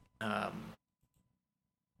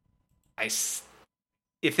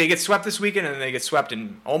 if they get swept this weekend and they get swept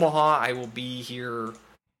in Omaha, I will be here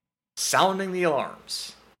sounding the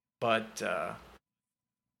alarms. But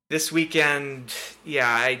this weekend,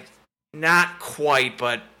 yeah, not quite,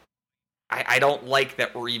 but I don't like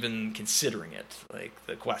that we're even considering it, like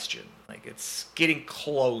the question. Like it's getting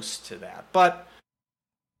close to that. But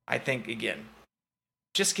I think, again,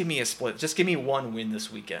 just give me a split. Just give me one win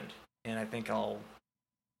this weekend, and I think I'll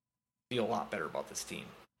feel a lot better about this team.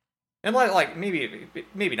 And like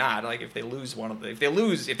maybe not. Like if they lose if they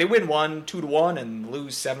win 2-1 and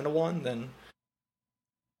lose 7-1, then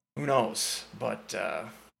who knows? But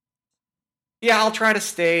yeah, I'll try to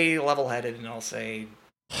stay level-headed, and I'll say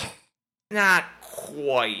not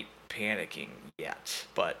quite panicking yet,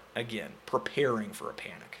 but again, preparing for a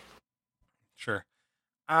panic. Sure.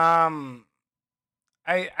 I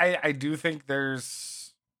do think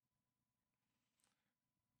there's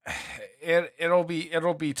it'll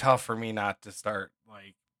be tough for me not to start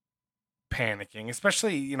like panicking,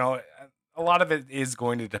 especially, a lot of it is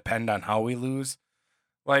going to depend on how we lose.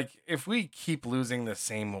 Like if we keep losing the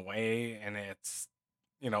same way and it's,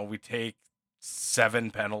 we take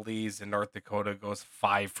 7 penalties and North Dakota goes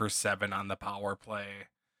 5 for 7 on the power play.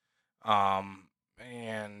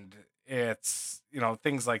 And it's,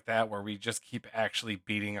 things like that where we just keep actually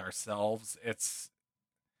beating ourselves. It's,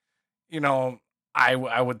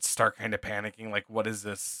 I would start kind of panicking. Like, what is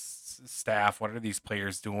this staff? What are these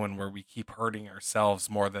players doing where we keep hurting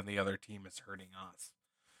ourselves more than the other team is hurting us?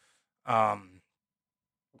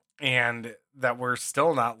 And that we're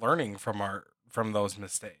still not learning from those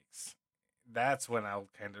mistakes. That's when I'll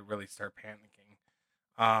kind of really start panicking.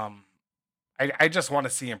 I just want to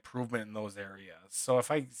see improvement in those areas. So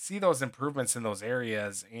if I see those improvements in those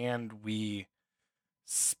areas and we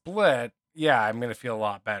split, yeah, I'm going to feel a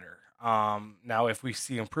lot better. Now if we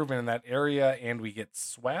see improvement in that area and we get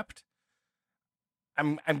swept,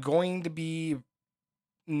 I'm going to be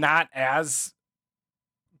not as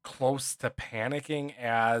close to panicking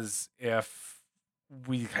as if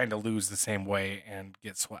we kind of lose the same way and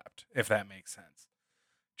get swept, if that makes sense.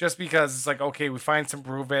 Just because it's like, okay, we find some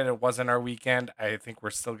improvement. It wasn't our weekend. I think we're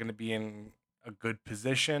still going to be in a good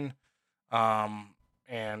position.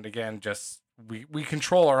 And again, just we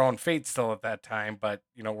control our own fate still at that time, but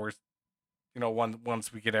we're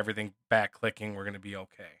once we get everything back clicking, we're going to be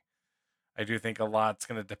okay. I do think a lot's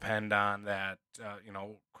going to depend on that,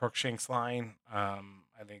 Crookshanks line.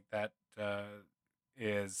 I think that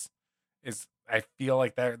is I feel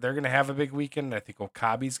like they're going to have a big weekend. I think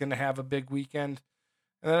Okabe's going to have a big weekend,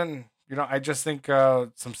 and then I just think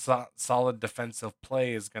some solid defensive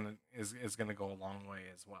play is gonna go a long way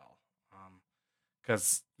as well.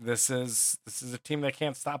 Because this is a team that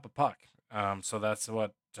can't stop a puck. So that's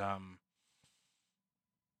what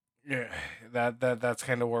yeah, that's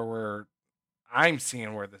kind of where I'm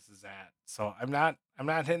seeing where this is at. So I'm not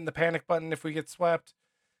hitting the panic button if we get swept.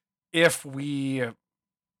 If we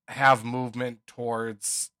have movement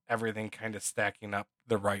towards everything kind of stacking up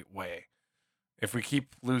the right way. If we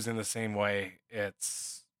keep losing the same way,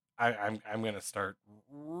 I'm gonna start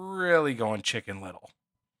really going Chicken Little.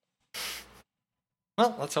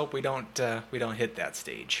 Well, let's hope we don't hit that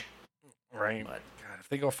stage. Right. But God, if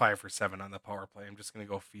they go 5 for 7 on the power play, I'm just gonna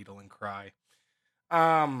go fetal and cry.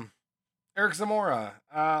 Eric Zamora,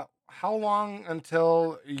 how long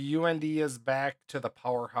until UND is back to the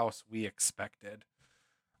powerhouse we expected?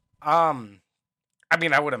 I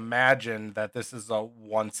mean, I would imagine that this is a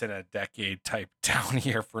once in a decade type down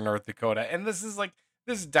year for North Dakota. And this is like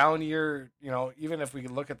this down year, even if we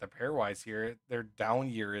look at the pairwise here, their down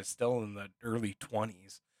year is still in the early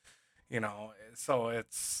 20s, so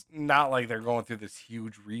it's not like they're going through this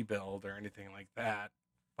huge rebuild or anything like that.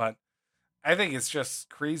 But I think it's just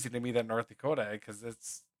crazy to me that North Dakota, because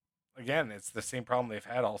it's the same problem they've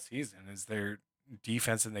had all season is their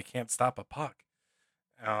defense and they can't stop a puck.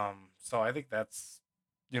 So I think that's,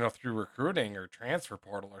 through recruiting or transfer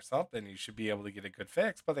portal or something, you should be able to get a good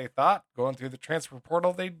fix. But they thought going through the transfer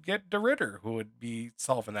portal, they'd get DeRitter, who would be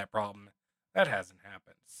solving that problem. That hasn't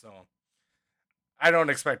happened. So I don't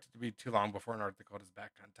expect it to be too long before North Dakota's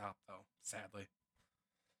back on top, though. Sadly.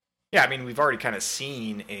 Yeah, I mean, we've already kind of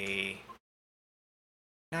seen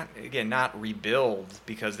not rebuild,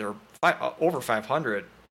 because they're over 500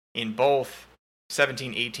 in both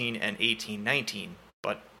 17-18 and 18-19,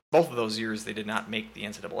 but both of those years they did not make the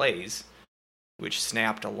NCAAs, which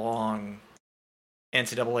snapped a long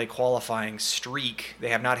NCAA qualifying streak. They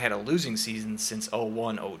have not had a losing season since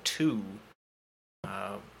 01-02,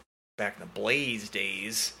 back in the Blaze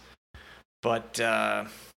days. But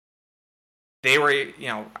they were,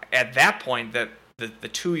 at that point, that the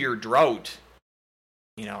 2-year drought,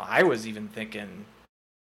 I was even thinking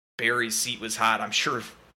Barry's seat was hot. I'm sure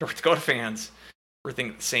North Dakota fans were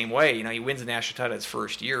thinking the same way. He wins the national title his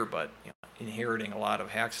first year, but inheriting a lot of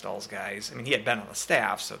Hackstall's guys. I mean, he had been on the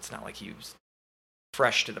staff, so it's not like he was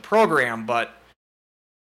fresh to the program, but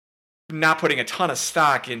not putting a ton of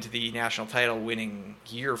stock into the national title winning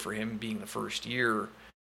year for him being the first year.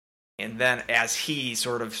 And then as he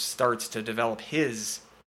sort of starts to develop his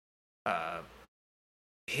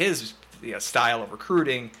style of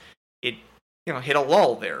recruiting, it hit a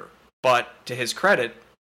lull there. But to his credit,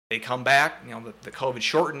 they come back. The COVID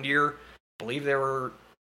shortened year, I believe they were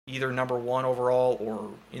either number 1 overall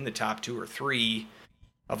or in the top 2 or 3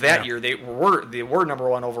 of that year. They were number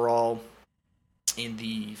 1 overall in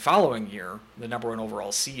the following year, the number 1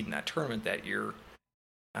 overall seed in that tournament that year,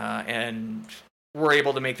 and were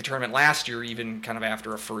able to make the tournament last year, even kind of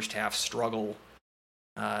after a first half struggle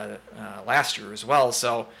last year as well.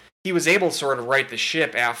 So he was able to sort of right the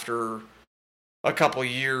ship after a couple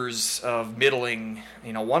years of middling.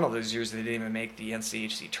 One of those years they didn't even make the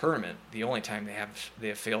NCHC tournament. The only time they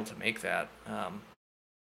have failed to make that,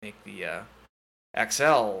 make the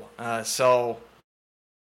XL. So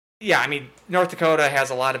yeah, I mean, North Dakota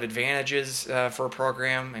has a lot of advantages for a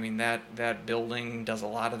program. I mean, that building does a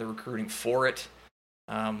lot of the recruiting for it,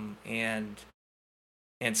 and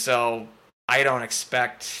so I don't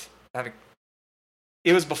expect.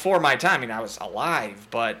 It was before my time. I mean, I was alive,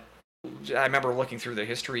 but I remember looking through the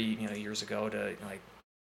history, years ago, to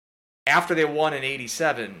after they won in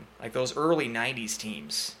 '87, like those early '90s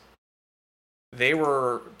teams, they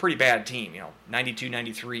were a pretty bad team. 92,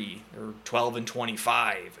 93, they were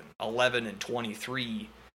 12-25 and 11-23.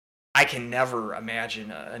 I can never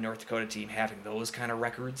imagine a North Dakota team having those kind of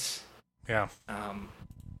records. Yeah.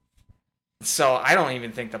 So I don't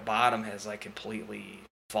even think the bottom has completely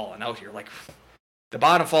fallen out here. The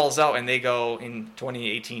bottom falls out and they go in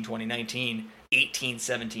 2018, 2019, 18,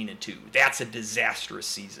 17, and 2. That's a disastrous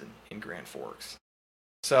season in Grand Forks.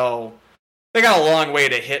 So they got a long way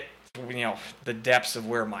to hit, the depths of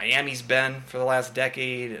where Miami's been for the last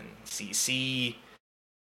decade and CC.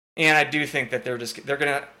 And I do think that they're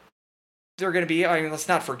gonna be. I mean, let's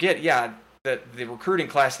not forget, that the recruiting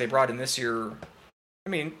class they brought in this year. I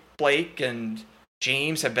mean, Blake and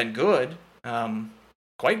James have been good.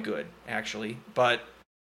 Quite good, actually. But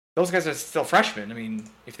those guys are still freshmen. I mean,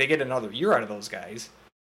 if they get another year out of those guys,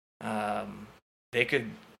 they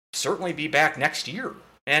could certainly be back next year.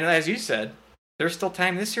 And as you said, there's still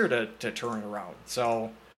time this year to turn it around.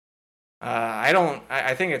 So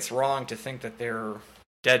I think it's wrong to think that they're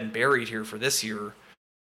dead and buried here for this year,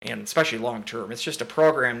 and especially long term. It's just a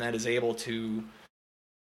program that is able to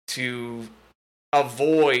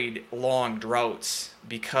avoid long droughts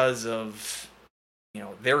because of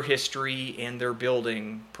their history and their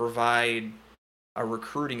building provide a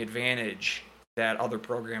recruiting advantage that other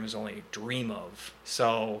programs only dream of.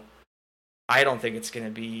 So I don't think it's going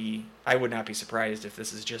to be. I would not be surprised if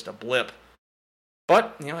this is just a blip.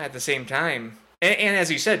 But at the same time, and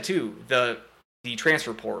as you said too, the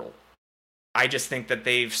transfer portal. I just think that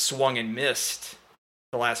they've swung and missed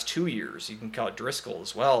the last 2 years. You can call it Driscoll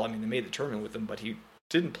as well. I mean, they made the tournament with him, but he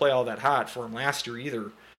didn't play all that hot for him last year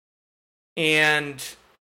either. And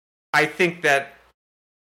I think that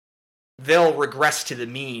they'll regress to the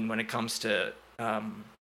mean when it comes to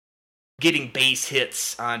getting base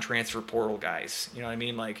hits on transfer portal guys. You know what I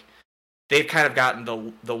mean? They've kind of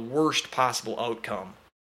gotten the worst possible outcome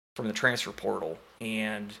from the transfer portal.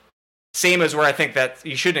 And same as where I think that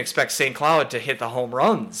you shouldn't expect St. Cloud to hit the home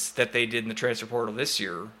runs that they did in the transfer portal this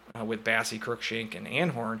year with Bassey, Crookshank, and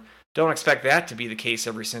Anhorn. Don't expect that to be the case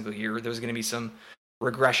every single year. There's going to be some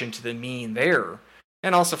regression to the mean there.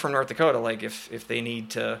 And also from North Dakota, if they need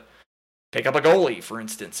to pick up a goalie, for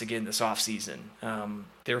instance, again this offseason,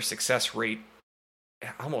 their success rate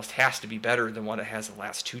almost has to be better than what it has the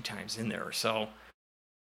last 2 times in there. So,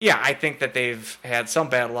 yeah, I think that they've had some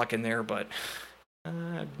bad luck in there, but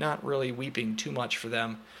not really weeping too much for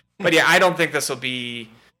them. But yeah, I don't think this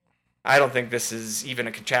is even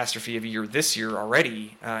a catastrophe of a year this year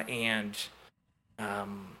already. And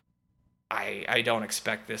I don't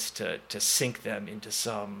expect this to sink them into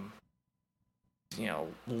some,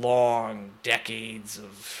 long decades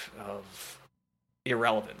of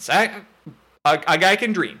irrelevance. A guy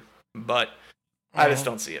can dream, but I just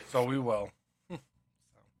don't see it. So we will.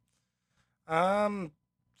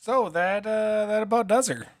 So that about does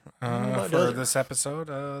her for this episode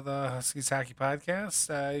of the Huskies Hockey Podcast.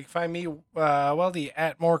 You can find me, Weldy,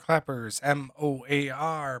 at More Clappers,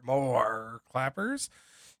 MOAR, More Clappers.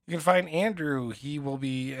 You can find Andrew. He will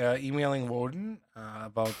be emailing Woden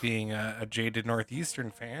about being a jaded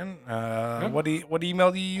Northeastern fan. What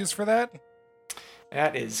email do you use for that?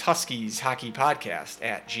 That is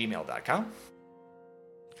huskieshockeypodcast@gmail.com.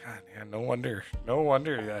 God, yeah, no wonder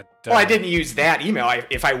that. Well, I didn't use that email.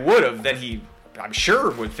 If I would have, then I'm sure,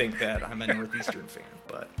 would think that I'm a Northeastern fan.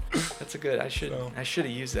 But that's a good. I should have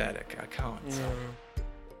used that account. So.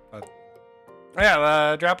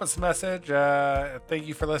 Drop us a message. Thank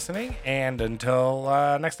you for listening, and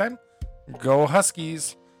until next time, go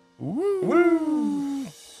Huskies! Woo!